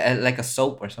 right. Like a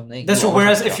soap or something. That's you true. always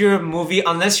Whereas have a if job. you're a movie,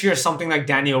 unless you're something like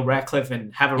Daniel Radcliffe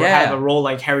and have Yeah. a role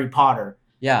like Harry Potter,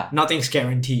 yeah, nothing's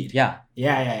guaranteed. yeah.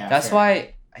 Yeah. That's fair.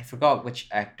 why I forgot which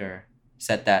actor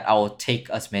said that I will take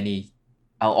as many.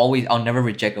 I'll never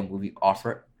reject a movie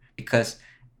offer, because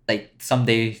like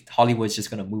someday Hollywood's just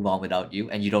gonna move on without you,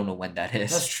 and you don't know when that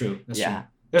is. That's true. That's Yeah. true.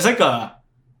 There's like a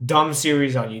dumb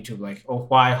series on YouTube, like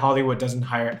why Hollywood doesn't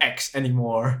hire X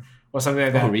anymore, or something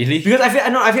like that. Oh really? Because I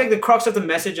feel like the crux of the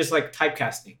message is like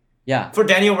typecasting. Yeah. For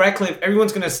Daniel Radcliffe,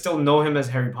 everyone's gonna still know him as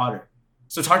Harry Potter,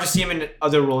 so it's hard to see him in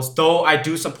other roles. Though I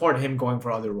do support him going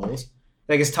for other roles.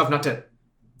 Like it's tough not to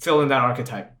fill in that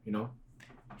archetype, you know.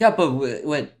 Yeah, but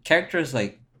with characters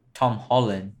like Tom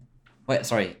Holland,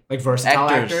 Like versatile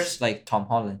actors, actors. like Tom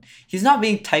Holland, he's not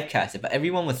being typecasted, but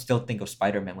everyone would still think of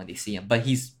Spider-Man when they see him. But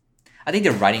I think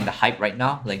they're riding the hype right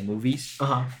now, like movies,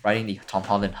 riding the Tom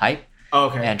Holland hype, Oh,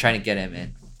 okay. and trying to get him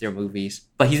in their movies.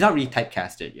 But he's not really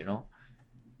typecasted, you know.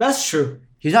 That's true.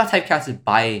 He's not typecasted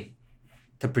by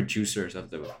the producers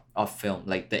of film,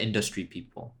 like the industry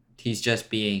people. He's just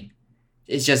being.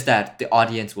 It's just that the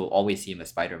audience will always see him as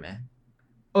Spider-Man.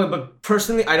 Okay, but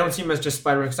personally, I don't see him as just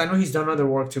Spider-Man because I know he's done other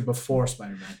work too before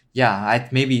Spider-Man. Yeah,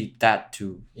 maybe that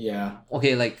too. Yeah.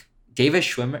 Okay, like David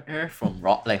Schwimmer from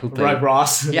who played Right,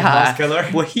 Ross. Yeah, Ross Killer.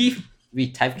 will he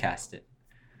be typecasted?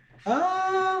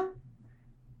 I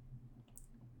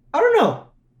don't know.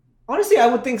 Honestly, I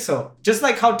would think so. Just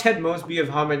like how Ted Mosby of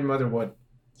How I Met Your Mother would,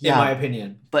 in my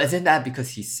opinion. But isn't that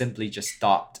because he simply just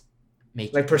stopped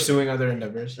making Like pursuing other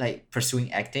endeavors. like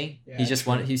pursuing acting? Yeah, He just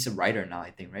true. he's a writer now,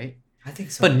 I think, right? I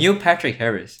think so. But Neil Patrick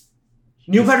Harris.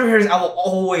 Neil Patrick Harris, I will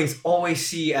always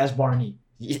see as Barney.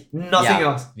 Nothing Yeah,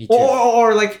 else. me too.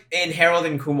 Or like in Harold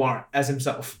and Kumar as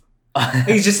himself.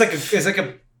 He's just like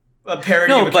a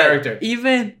parody of a character.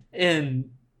 Even in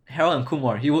Harold and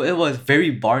Kumar, it was very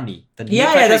Barney. The Neil Yeah,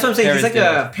 Patrick that's what I'm saying. He's Harris like thing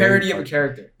a was very parody of a Barney.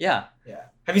 character. Yeah. Yeah.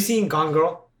 Have you seen Gone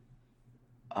Girl?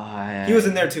 He was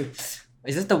in there too.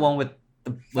 Is this the one with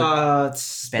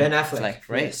It's Ben Affleck,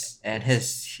 right? Yes. And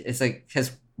it's like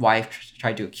his wife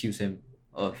tried to accuse him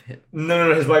of him.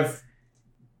 No, his wife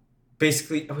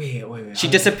basically. Wait. She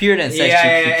disappeared and said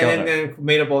Yeah, she killed and her. then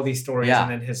made up all these stories, Yeah.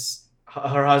 and then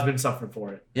her husband suffered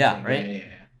for it. Yeah, right? Yeah.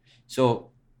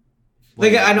 So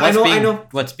Like I know.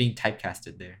 What's being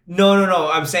typecasted there?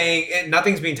 No. I'm saying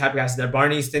nothing's being typecasted there.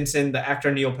 Barney Stinson, the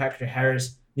actor Neil Patrick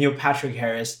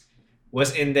Harris,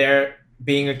 was in there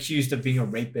being accused of being a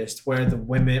rapist, where the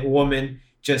woman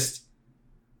just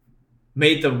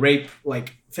made the rape,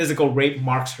 like physical rape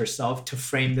marks herself to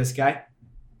frame this guy.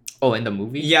 Oh, in the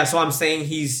movie? Yeah, so I'm saying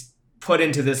he's put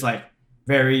into this like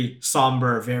very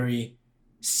somber, very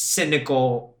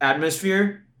cynical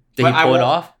atmosphere. Did he pull it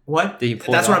off? What? Did he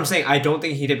pull That's it what off? I'm saying. I don't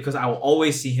think he did because I will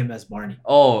always see him as Barney.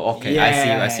 Oh, okay.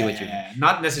 I see what you mean.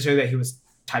 Not necessarily that he was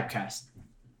typecast.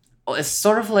 Oh, it's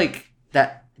sort of like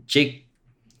that Jake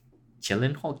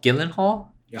Gyllenhaal?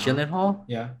 Yeah. Gyllenhaal?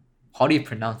 Yeah. How do you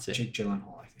pronounce it? Jake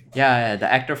Gyllenhaal, I think. Yeah,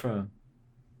 the actor from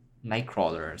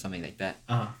Nightcrawler or something like that.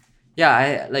 Uh-huh.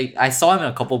 Yeah, I saw him in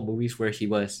a couple of movies where he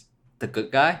was the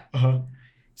good guy. Uh-huh.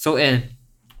 So in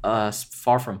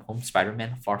Far From Home,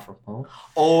 Spider-Man Far From Home.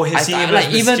 Oh, his scene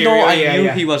like even though I knew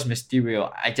he was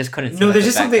Mysterio, I just couldn't. No, there's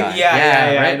just something. Guy.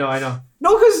 Yeah. Right? I know.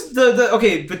 No, because the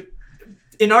okay, but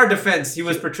in our defense, he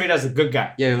was portrayed as a good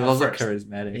guy. Yeah, he was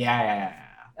charismatic. Yeah.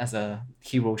 As a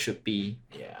hero should be.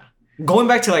 Yeah. Going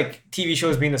back to like TV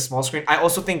shows being the small screen, I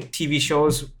also think TV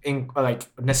shows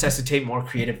necessitate more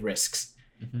creative risks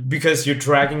because you're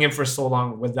dragging it for so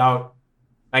long without.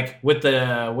 Like with the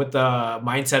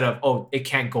mindset of it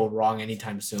can't go wrong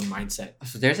anytime soon mindset.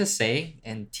 So there's a saying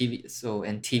in TV. So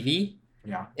in TV,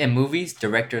 yeah, in movies,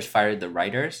 directors fire the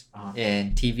writers.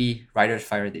 In TV, writers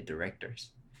fire the directors,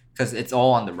 because it's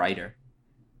all on the writer.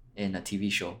 In a TV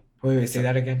show. Wait, say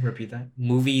that again. Repeat that.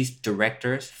 Movies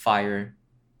directors fire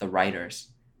the writers.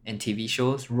 In TV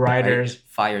shows, writers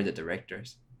fire the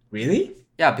directors. Really?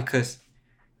 Yeah, because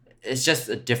it's just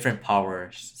a different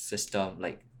power system.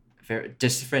 Like.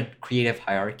 Different creative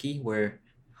hierarchy where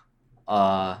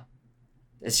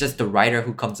it's just the writer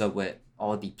who comes up with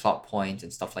all the plot points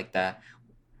and stuff like that,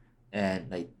 and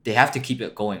like they have to keep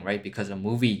it going, right? Because a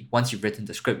movie, once you've written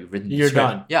the script, you're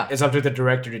done. Yeah, it's up to the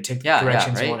director to take the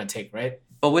directions you want to take, right?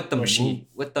 But with the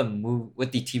with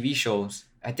the TV shows,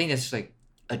 I think it's like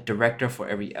a director for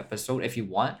every episode if you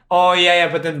want. Oh yeah,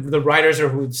 but then the writers are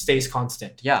who stays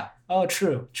constant. Yeah. Oh,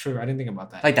 true. I didn't think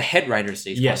about that. Like the head writer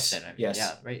stays constant. Yes.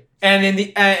 Yeah, right.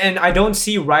 And and I don't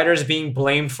see writers being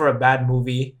blamed for a bad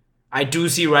movie. I do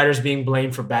see writers being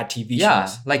blamed for bad TV shows. Yeah,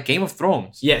 like Game of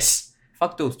Thrones. Yes.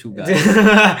 Fuck those two guys.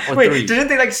 Wait, three. Didn't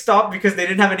they like stop because they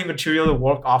didn't have any material to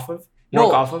work off of?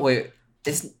 Wait.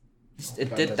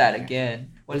 It did that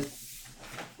again. What is?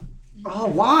 Oh,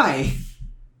 why?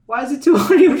 Why is it 2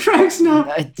 audio tracks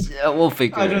now? We'll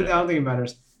figure it out. I don't think it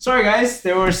matters. Sorry, guys.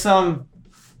 There were some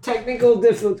technical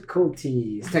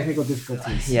difficulties.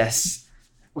 Yes.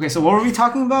 Okay, so what were we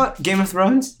talking about? Game of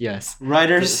Thrones? Yes.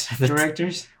 Writers,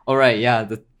 directors? All right, yeah.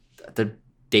 The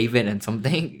David and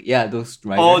something. Yeah, those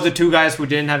writers. Oh, the two guys who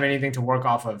didn't have anything to work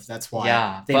off of. That's why.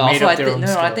 Yeah. They made up their own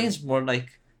story. I think it's more like...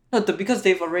 because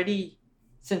they've already...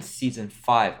 Since season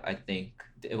 5, I think,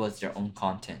 it was their own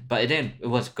content. But it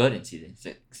was good in season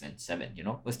 6 and 7, you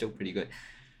know? It was still pretty good.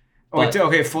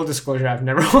 Okay, full disclosure, I've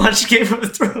never watched Game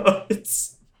of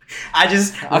Thrones.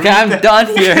 Okay, I'm done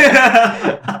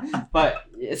here. But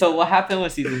so what happened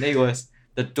with season 8 was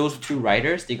those two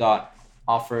writers, they got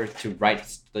offered to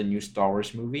write the new Star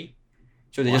Wars movie.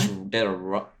 So they just did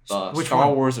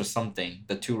Star Wars or something.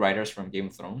 The two writers from Game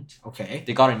of Thrones. Okay.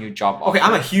 They got a new job offer. Okay,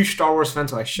 I'm a huge Star Wars fan,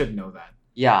 so I should know that.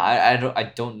 Yeah, I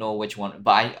don't know which one,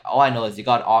 but all I know is they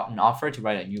got an offer to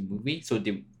write a new movie, so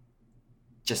they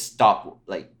just stopped.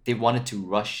 Like they wanted to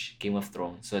rush Game of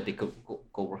Thrones so that they could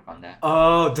go work on that.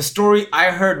 Oh, the story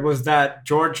I heard was that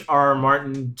George R.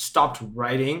 Martin stopped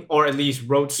writing, or at least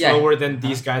wrote slower than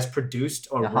these guys produced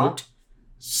or wrote.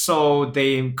 So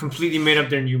they completely made up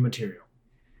their new material.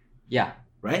 Yeah.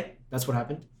 Right? That's what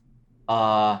happened?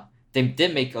 They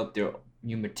did make up their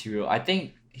new material. I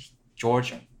think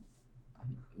George,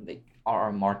 like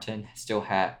R. Martin, still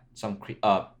had some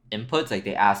inputs. Like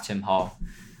they asked him how,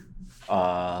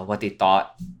 what they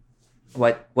thought,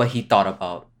 what he thought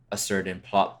about a certain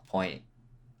plot point,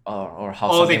 or how.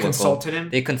 Oh, they consulted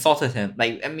him. They consulted him.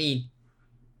 Like I mean,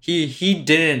 he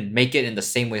didn't make it in the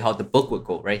same way how the book would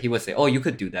go, right? He would say, "Oh, you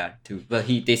could do that too," but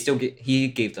he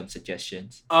gave them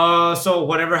suggestions. So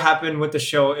whatever happened with the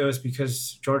show, it was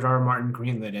because George R. Martin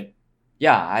greenlit it.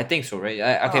 Yeah, I think so, right?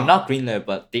 Not greenlit,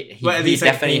 but he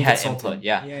definitely had input.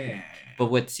 Yeah.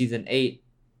 But with season 8,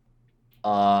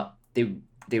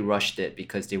 they rushed it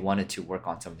because they wanted to work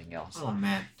on something else. Oh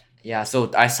man. Yeah,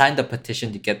 so I signed the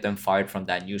petition to get them fired from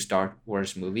that new Star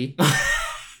Wars movie.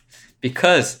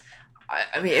 Because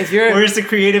I mean, if you're... Where's the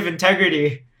creative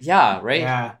integrity? Yeah,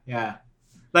 right? Yeah.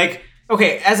 Like,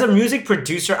 okay, as a music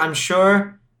producer, I'm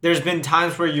sure there's been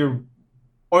times where you're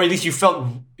or at least you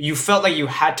felt like you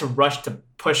had to rush to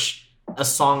push a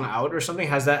song out or something?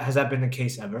 Has that been the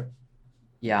case ever?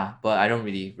 Yeah, but I don't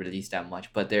really release that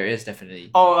much. But there is definitely.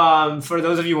 Oh, for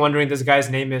those of you wondering, this guy's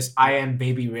name is I Am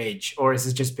Baby Rage, or is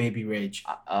it just Baby Rage?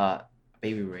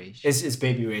 Baby Rage. It's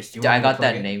Baby Rage. I got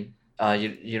that name.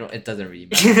 You know, it doesn't really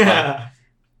matter.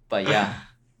 but yeah.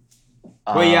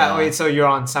 Wait. So you're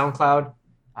on SoundCloud,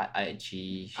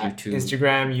 IG, YouTube,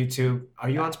 Instagram, YouTube. Are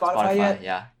you on Spotify yet?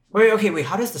 Yeah. Wait.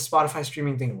 How does the Spotify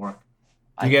streaming thing work?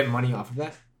 Do you get money off of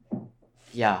that?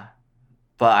 Yeah,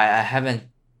 but I haven't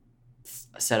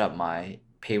set up my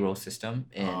payroll system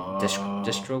in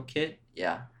DistroKid.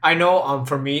 Yeah. I know.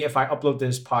 For me, if I upload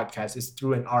this podcast, it's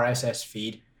through an RSS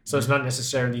feed, so it's not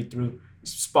necessarily through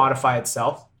Spotify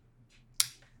itself.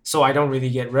 So I don't really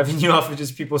get revenue off of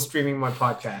just people streaming my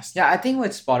podcast. Yeah, I think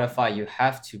with Spotify, you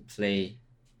have to play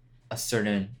a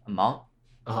certain amount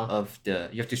of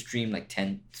you have to stream like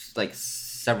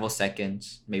several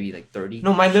seconds, maybe like 30.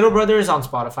 No, my little brother is on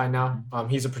Spotify now.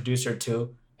 He's a producer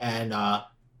too, and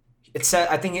it said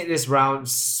I think it is around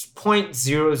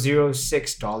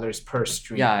 $0.006 per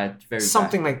stream. Yeah, it's very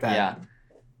something like that. Yeah.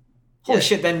 Holy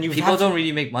shit! Then people don't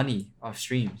really make money off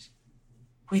streams.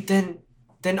 Wait, then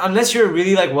unless you're a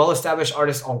really like well-established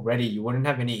artist already, you wouldn't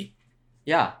have any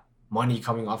money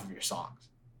coming off of your songs.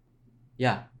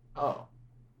 Yeah. Oh.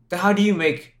 Then how do you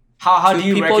make how do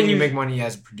you reckon you make money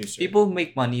as a producer? People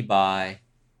make money by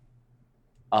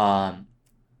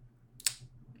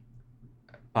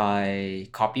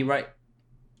copyright.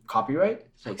 Copyright?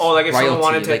 Like if royalty, someone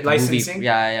wanted to licensing?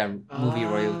 Movie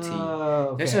royalty.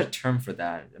 Okay. There's a term for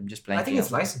that. I'm just blanking. I think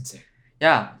it's licensing.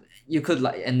 Yeah. You could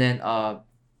and then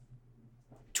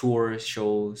tours,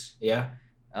 shows. Yeah.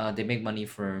 They make money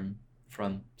from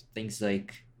things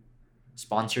like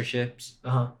sponsorships.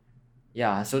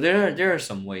 Yeah, so there are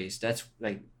some ways. That's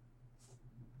like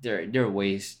there are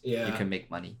ways you can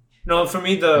make money. No, for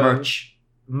me the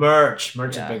merch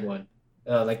is a big one.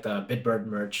 Like the Bitbird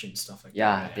merch and stuff like that.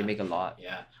 Yeah, they make a lot.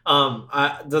 Yeah.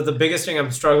 The biggest thing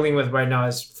I'm struggling with right now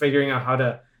is figuring out how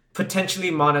to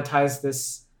potentially monetize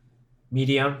this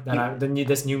medium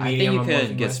this new medium. I think you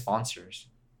can get sponsors.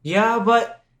 Yeah,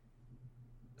 but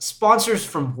sponsors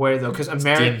from where though? Because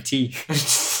DMT.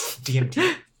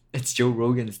 DMT. It's Joe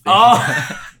Rogan's thing. Oh.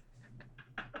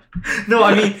 No,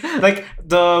 I mean like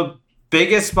the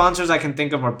biggest sponsors I can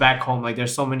think of are back home. Like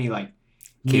there's so many like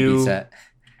new.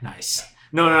 Nice.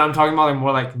 No, I'm talking about like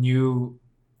more like new,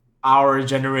 our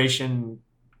generation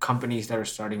companies that are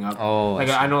starting up. Oh, like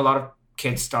I know a lot of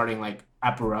kids starting like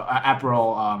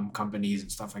apparel companies and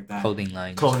stuff like that. Clothing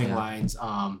lines.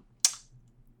 I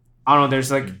don't know.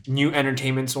 There's like new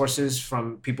entertainment sources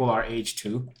from people our age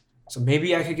too. So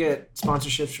maybe I could get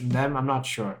sponsorships from them. I'm not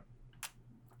sure.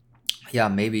 Yeah,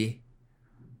 maybe.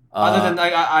 Other than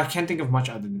I can't think of much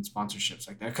other than sponsorships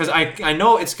like that because I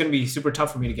know it's gonna be super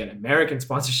tough for me to get American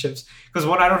sponsorships because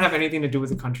one I don't have anything to do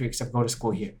with the country except go to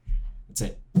school here. That's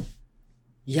it.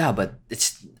 Yeah, but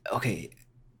it's okay.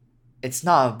 It's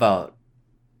not about.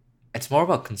 It's more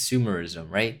about consumerism,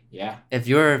 right? Yeah. If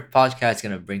your podcast is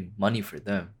gonna bring money for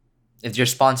them, if your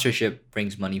sponsorship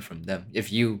brings money from them,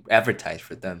 if you advertise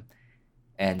for them,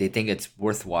 and they think it's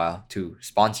worthwhile to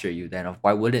sponsor you, then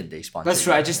why wouldn't they sponsor That's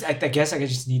true. I guess I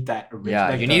just need that.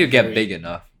 You need to get big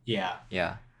enough. Yeah.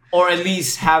 Yeah. Or at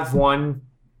least have one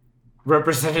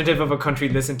representative of a country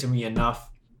listen to me enough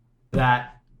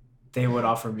that they would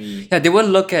offer me. Yeah, they would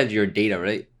look at your data,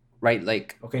 right? Right,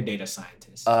 like. Okay, data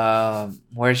scientist.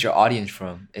 Where's your audience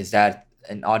from? Is that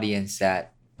an audience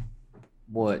that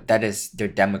is their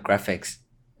demographics,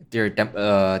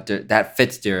 that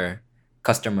fits their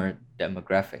customer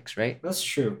demographics, right? That's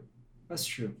true. I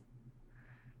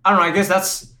don't know. I guess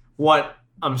that's what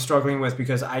I'm struggling with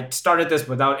because I started this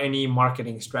without any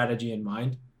marketing strategy in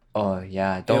mind. Oh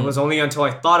yeah, it was only until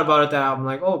I thought about it that I'm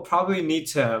like, oh, probably need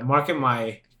to market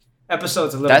my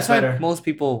episodes a little better. That's why most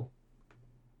people,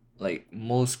 like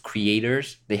most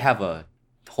creators, they have a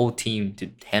whole team to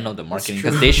handle the marketing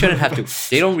because they shouldn't have to.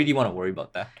 They don't really want to worry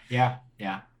about that. Yeah.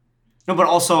 No, but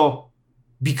also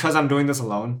because I'm doing this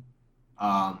alone,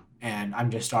 and I'm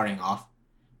just starting off,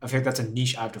 I feel like that's a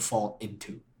niche I have to fall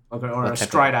into, or a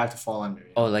stride I have to fall under.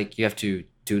 Oh, like you have to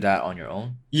do that on your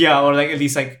own? Yeah, or like at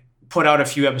least like put out a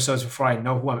few episodes before I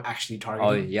know who I'm actually targeting.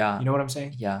 Oh yeah. You know what I'm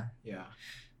saying? Yeah. Yeah.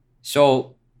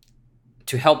 So,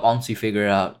 to help Onsi figure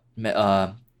out,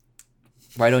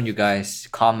 why don't you guys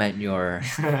comment your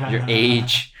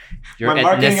age, your my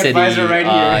ethnicity,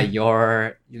 right here.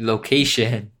 your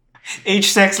location, age,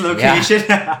 sex, location.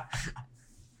 Yeah.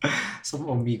 Some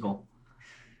omegle.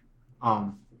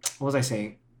 What was I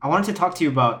saying? I wanted to talk to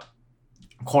you about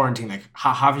quarantine. Like,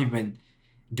 how have you been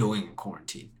doing in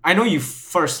quarantine? I know you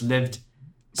first lived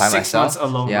By 6 myself? months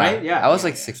alone, Yeah. right? Yeah. I was yeah,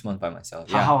 like yeah. 6 months by myself.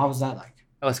 How, Yeah. how was that like?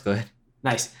 That was good.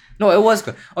 Nice. No, it was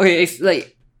good. Okay, it's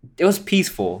like it was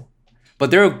peaceful,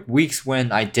 but there were weeks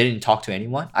when I didn't talk to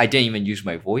anyone. I didn't even use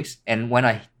my voice, and when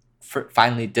I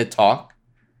finally did talk,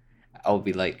 I would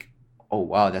be like, "Oh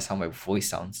wow, that's how my voice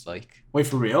sounds like." Wait,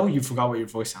 for real? You forgot what your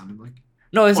voice sounded like?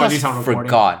 No, it's Or at not least on recording.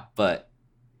 forgot, but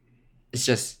it's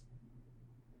just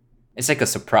it's like a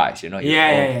surprise, you know.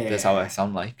 Yeah, That's yeah, how yeah. I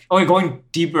sound like. Okay, going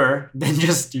deeper than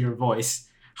just your voice.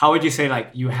 How would you say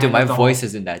like you Dude, my handled the voice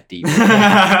isn't that deep.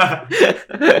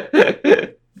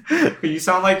 you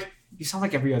sound like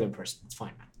every other person. It's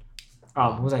fine, man.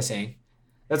 What was I saying?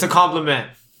 That's a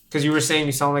compliment. Because you were saying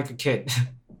you sound like a kid.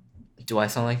 Do I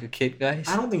sound like a kid, guys?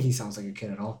 I don't think he sounds like a kid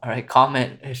at all. All right,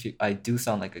 comment if I do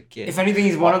sound like a kid. If anything,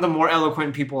 he's one of the more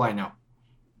eloquent people I know.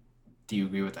 Do you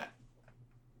agree with that?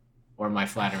 Or am I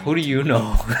flattering? Who do you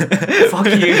know? Fuck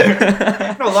you.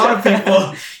 I know a lot of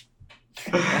people.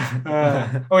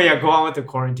 Oh yeah, go on with the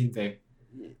quarantine thing.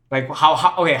 Like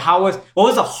what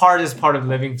was the hardest part of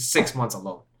living 6 months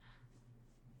alone?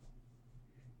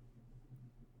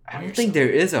 I don't think there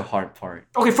is a hard part.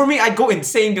 Okay, for me, I'd go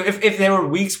insane. If there were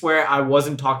weeks where I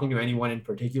wasn't talking to anyone in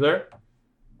particular,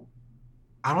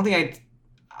 I don't think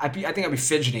I think I'd be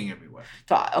fidgeting everywhere.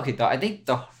 I think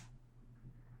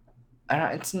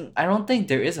I don't think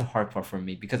there is a hard part for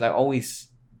me because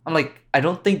I'm like I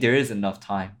don't think there is enough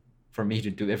time for me to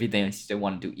do everything I still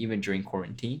want to do even during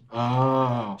quarantine.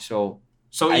 Oh. So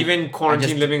even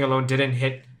quarantine living alone didn't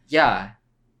hit. Yeah.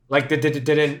 Like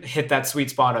didn't hit that sweet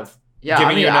spot of yeah,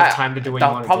 giving you enough time to do what you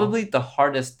want to do. Probably the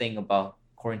hardest thing about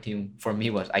quarantine for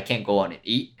me was I can't go out and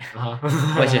eat.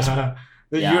 Which is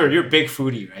you're a big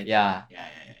foodie, right? Yeah.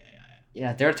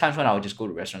 Yeah, there are times when I would just go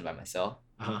to restaurants by myself.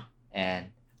 And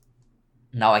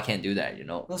now I can't do that, you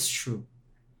know. That's true.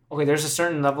 Okay, there's a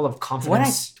certain level of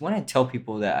confidence. When I tell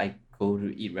people that I go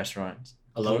to eat restaurants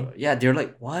alone, they're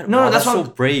like, "What? No, that's so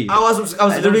brave." I was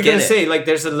literally gonna say like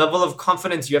there's a level of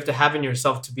confidence you have to have in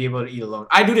yourself to be able to eat alone.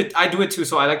 I do it too,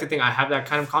 so I like to think I have that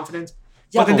kind of confidence.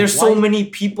 Yeah, but then there's so many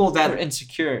people that are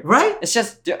insecure, right? It's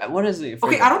just what is it?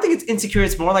 Okay, I don't think it's insecure.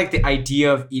 It's more like the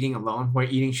idea of eating alone, where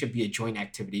eating should be a joint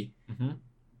activity. Mm-hmm.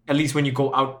 At least when you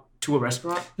go out to a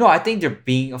restaurant. No, I think they're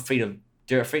afraid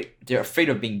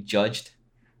of being judged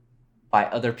by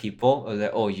other people, or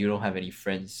that you don't have any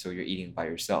friends, so you're eating by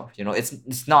yourself. You know, it's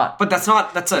not. But it's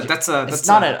not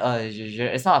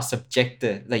a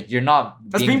subjective. Like you're not.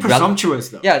 That's being presumptuous,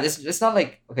 though. Yeah, it's not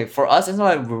like okay for us. It's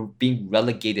not like we're being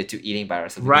relegated to eating by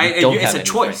ourselves. Right, it's a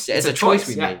choice. It's a choice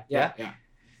we made. Yeah.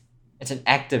 It's an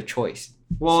active choice.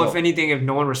 Well, if anything, if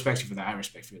no one respects you for that, I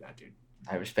respect you for that, dude.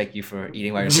 I respect you for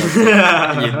eating by yourself.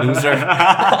 You loser.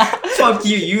 Fuck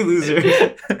you, you loser.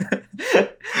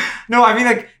 No, I mean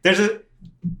like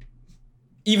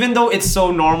even though it's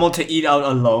so normal to eat out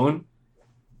alone,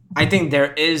 I think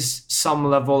there is some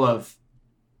level of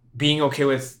being okay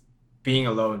with being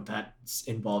alone that's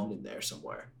involved in there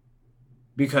somewhere.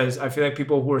 Because I feel like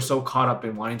people who are so caught up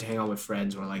in wanting to hang out with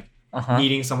friends or like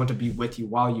needing someone to be with you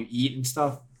while you eat and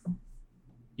stuff.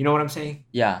 You know what I'm saying?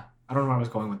 Yeah. I don't know where I was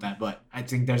going with that, but I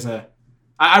think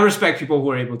I respect people who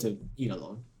are able to eat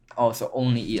alone. Oh, so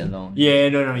only eat alone. Yeah,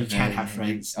 no, you can't have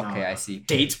friends. Okay, no. I see.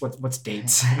 Dates? What's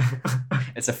dates?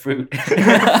 It's a fruit.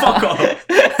 Fuck off.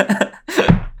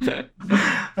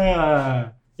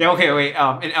 Yeah, okay, wait.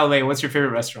 In LA, what's your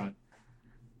favorite restaurant?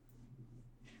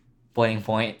 Boiling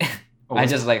Point. I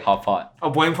just like hot pot. Oh,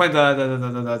 Boiling Point,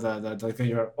 the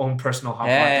your own personal hot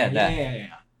pot. Yeah.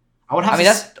 I mean,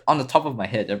 that's on the top of my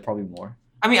head. There are probably more.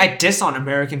 I mean, I diss on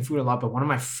American food a lot, but one of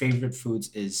my favorite foods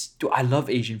is... Dude, I love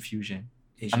Asian fusion.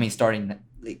 Starting...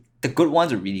 Like, the good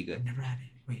ones are really good. Never had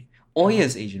it. Wait. Oya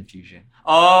is Asian fusion.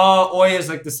 Oh, Oya is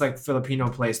like this like Filipino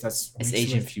place that's... It's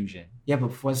Asian fusion. Yeah,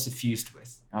 but what's it fused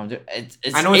with? It's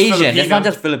I know Asian. Filipino. It's not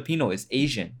just Filipino. It's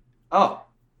Asian. Oh.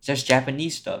 There's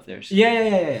Japanese stuff. There's...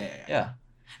 Yeah.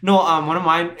 No, one of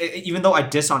mine... Even though I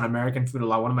diss on American food a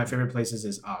lot, one of my favorite places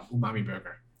is Umami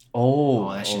Burger.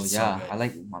 Oh, that shit's yeah. so good. I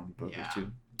like umami burger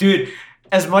too. Dude,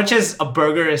 as much as a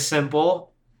burger is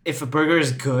simple, if a burger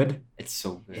is good, it's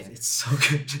so good. It's so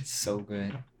good. It's so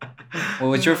good. Well,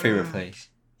 what's your favorite place?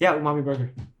 Yeah, Umami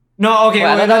Burger. No, okay,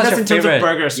 that's in terms of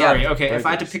burger. Sorry. Yeah, okay, burgers. If I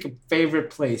had to pick a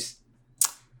favorite place,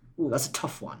 ooh, that's a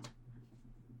tough one.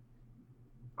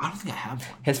 I don't think I have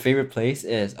one. His favorite place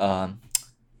is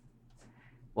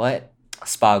what?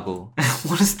 Spago.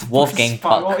 What is the Wolfgang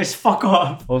Puck? Oh, it's fuck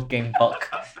off. Wolfgang Puck.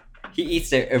 He eats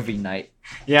there every night.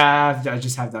 Yeah, I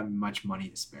just have that much money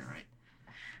to spare, right?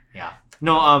 Yeah.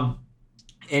 No,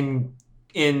 in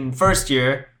first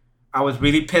year, I was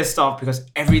really pissed off because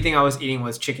everything I was eating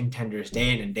was chicken tenders day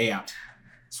in and day out.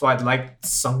 So I'd like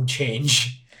some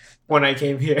change when I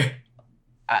came here.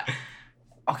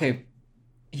 Okay.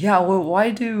 Yeah, well,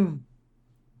 why do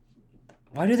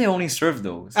they only serve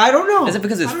those? I don't know. Is it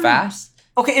because it's I don't know. fast?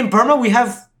 Okay, in Burma we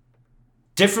have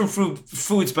different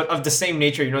foods, but of the same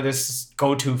nature. You know, there's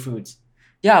go-to foods.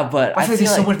 Yeah, but I feel like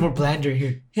there's so much more blander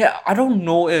here. Yeah, I don't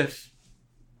know if.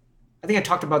 I think I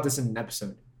talked about this in an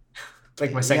episode,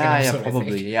 like my second episode. Yeah, probably.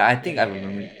 I think. Yeah, I think I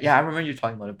remember. Yeah, I remember you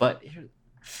talking about it.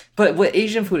 But with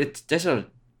Asian food, there's a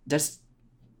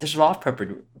lot of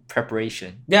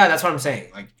preparation. Yeah, that's what I'm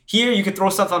saying. Like here, you could throw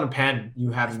stuff on a pan.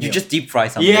 You have a meal. You just deep fry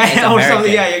something. Yeah, It's or something.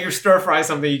 American. Yeah, you stir fry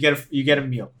something. You get a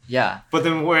meal. Yeah. But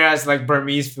then, whereas like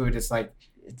Burmese food, it's like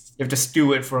you have to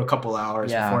stew it for a couple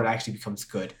hours before it actually becomes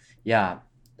good. Yeah,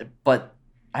 but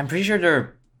I'm pretty sure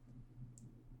there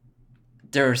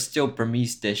are still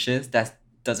Burmese dishes that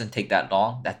doesn't take that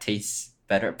long that tastes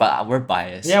better. But we're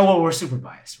biased. Yeah, well, we're super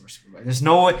biased. There's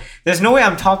no way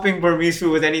I'm topping Burmese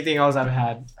food with anything else I've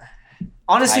had.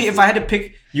 Honestly, if I had to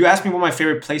pick, you asked me what my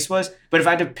favorite place was, but if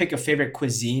I had to pick a favorite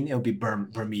cuisine, it would be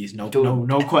Burmese. No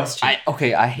question.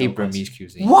 I hate Burmese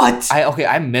cuisine. What?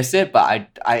 I miss it, but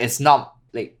I it's not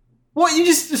like. What? You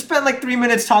just spent like 3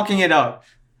 minutes talking it up.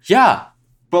 Yeah.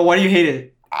 But why do you hate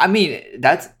it? I mean,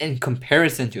 that's in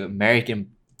comparison to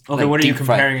American. Okay, what are you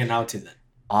comparing it now to then?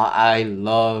 I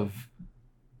love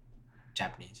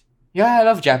Japanese. Yeah, I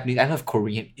love Japanese. I love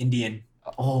Korean. Indian.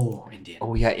 Oh, Indian.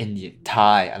 Oh yeah, Indian.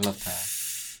 Thai. I love Thai.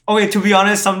 Okay, to be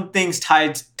honest, some things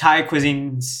Thai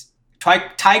cuisine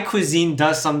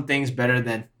does some things better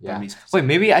than Burmese cuisine. Wait,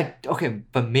 maybe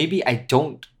I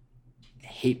don't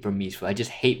hate Burmese food. I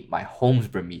just hate my home's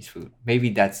Burmese food. Maybe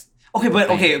that's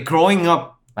growing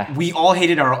up, we all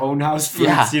hated our own house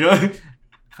foods, you know?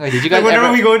 Wait, did you guys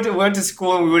whenever we went to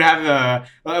school and we would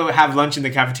have lunch in the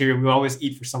cafeteria, we would always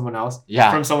eat for someone else.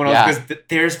 From someone else because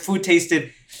their food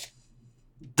tasted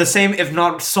the same, if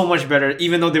not so much better,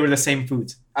 even though they were the same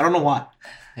foods. I don't know why.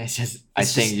 It's just I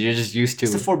think you're just used to.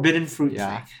 It's a forbidden fruit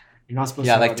thing. You're not supposed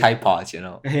to. Yeah, like Tide Pods, you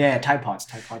know. Yeah, Tide Pods.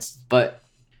 But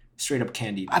straight up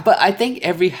candy. But I think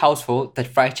every household, that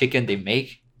fried chicken they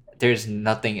make, there's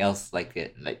nothing else like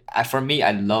it. Like for me,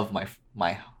 I love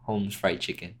my home's fried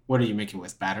chicken. What do you make it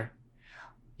with? Batter?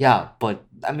 Yeah, but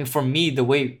I mean, for me, the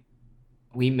way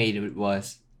we made it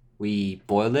was we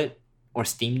boiled it or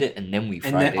steamed it and then we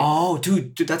fried it. Oh,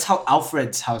 dude, that's how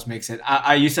Alfred's house makes it.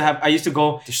 I used to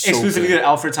go exclusively to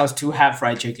Alfred's house to have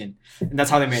fried chicken, and that's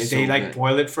how they made it. They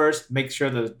boil it first, make sure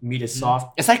the meat is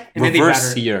soft. It's like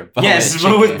reverse here, but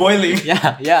with boiling.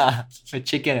 Yeah, with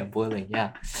chicken and boiling.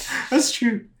 Yeah, that's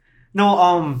true.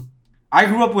 No, I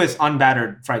grew up with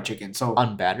unbattered fried chicken. So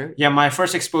unbattered? Yeah, my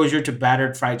first exposure to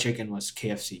battered fried chicken was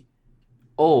KFC.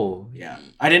 Oh. Yeah.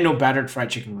 I didn't know battered fried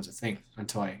chicken was a thing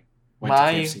until I went to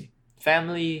KFC.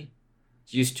 Family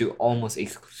used to almost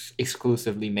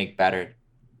exclusively make battered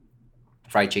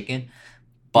fried chicken.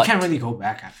 But you can't really go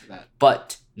back after that.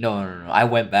 But no. I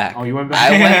went back. Oh, you went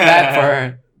back? I went back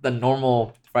for the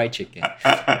normal fried chicken.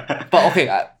 But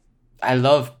okay, I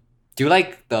love... Do you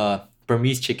like the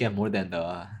Burmese chicken more than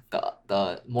the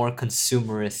more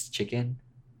consumerist chicken?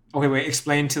 Okay, wait.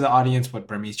 Explain to the audience what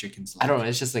Burmese chicken's like. I don't know.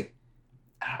 It's just like...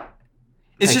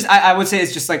 I would say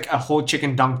it's just like a whole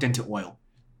chicken dunked into oil.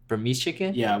 Burmese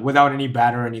chicken? Yeah, without any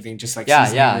batter or anything, just like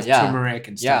seasoning with turmeric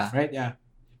and stuff, right? Yeah.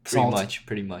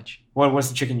 Pretty much. What's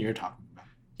the chicken you're talking about?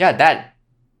 Yeah, that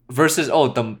versus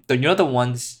the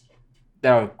ones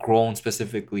that are grown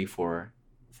specifically for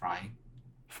frying.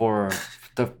 For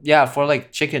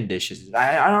like chicken dishes.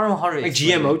 I don't know how to like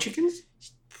GMO chickens?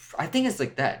 I think it's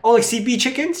like that. Oh, like CP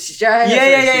chickens?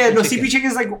 Yeah. No, CP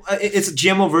chicken is like it's a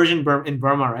GMO version in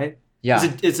Burma, right? Yeah.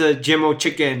 It's a GMO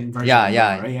chicken version.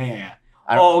 Yeah. Right? Yeah.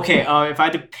 Oh, okay. If I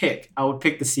had to pick, I would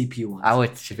pick the CP one. I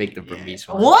would pick the Burmese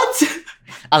one. What?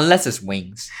 Unless it's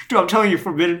wings. Dude, I'm telling you,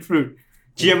 forbidden fruit.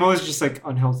 GMO is just like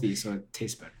unhealthy, so it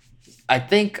tastes better. I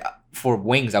think for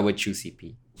wings, I would choose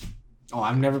CP. Oh,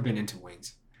 I've never been into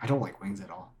wings. I don't like wings at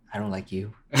all. I don't like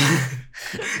you.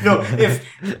 No,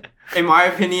 in my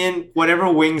opinion, whatever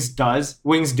wings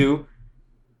do,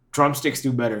 drumsticks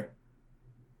do better.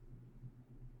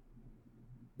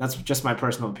 That's just my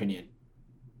personal opinion.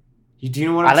 Do you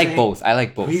know what I'm saying? I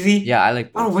like both. Really? Yeah, I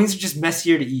like both. Oh, wings are just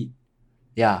messier to eat.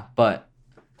 Yeah, but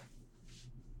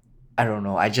I don't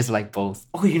know. I just like both.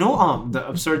 Oh, you know, the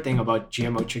absurd thing about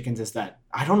GMO chickens is that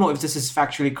I don't know if this is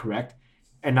factually correct,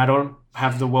 and I don't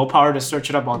have the willpower to search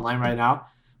it up online right now,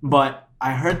 but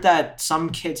I heard that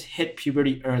some kids hit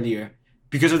puberty earlier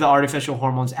because of the artificial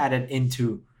hormones added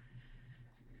into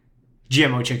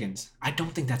GMO chickens. I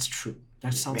don't think that's true.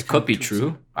 That sounds. It could be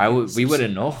true. We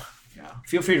wouldn't know.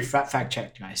 Feel free to fact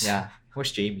check, guys. Yeah.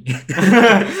 Where's Jamie?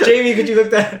 Jamie, could you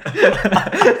look that?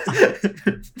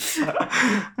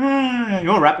 You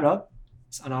want to wrap it up?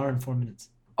 It's an hour and 4 minutes.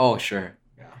 Oh, sure.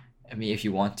 Yeah. I mean, if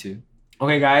you want to.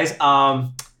 Okay, guys.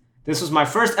 This was my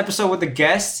first episode with a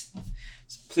guest.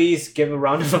 So please give a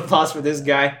round of applause for this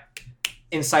guy.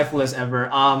 Insightful as ever.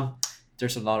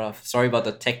 There's a lot of sorry about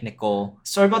the technical.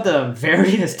 Sorry about the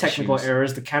various technical Issues.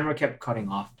 errors. The camera kept cutting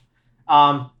off.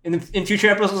 In future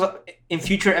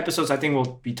episodes, I think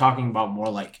we'll be talking about more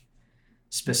like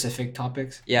specific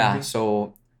topics. Yeah. maybe.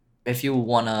 So, if you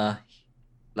wanna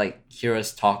like hear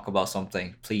us talk about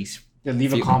something, please. Yeah,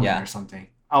 leave a Few- comment yeah. or something.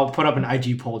 I'll put up an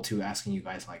IG poll too, asking you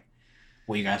guys like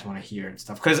what you guys want to hear and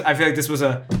stuff. Because I feel like this was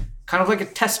a kind of like a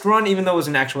test run, even though it was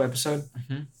an actual episode.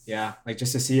 Mhm. Yeah, like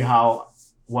just to see how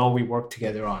well we work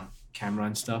together on camera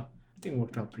and stuff. I think it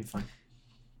worked out pretty fine.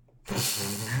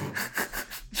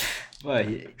 But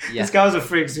yeah. This guy was a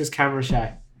freak. He's just camera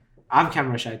shy. I'm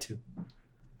camera shy too.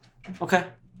 Okay,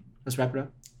 let's wrap it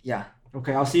up. Yeah.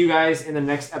 Okay, I'll see you guys in the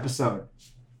next episode.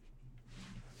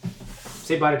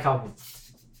 Say bye to Calvin.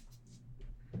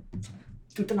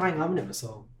 Ito na yung namin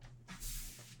episode.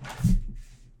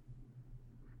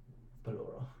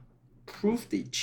 Proof they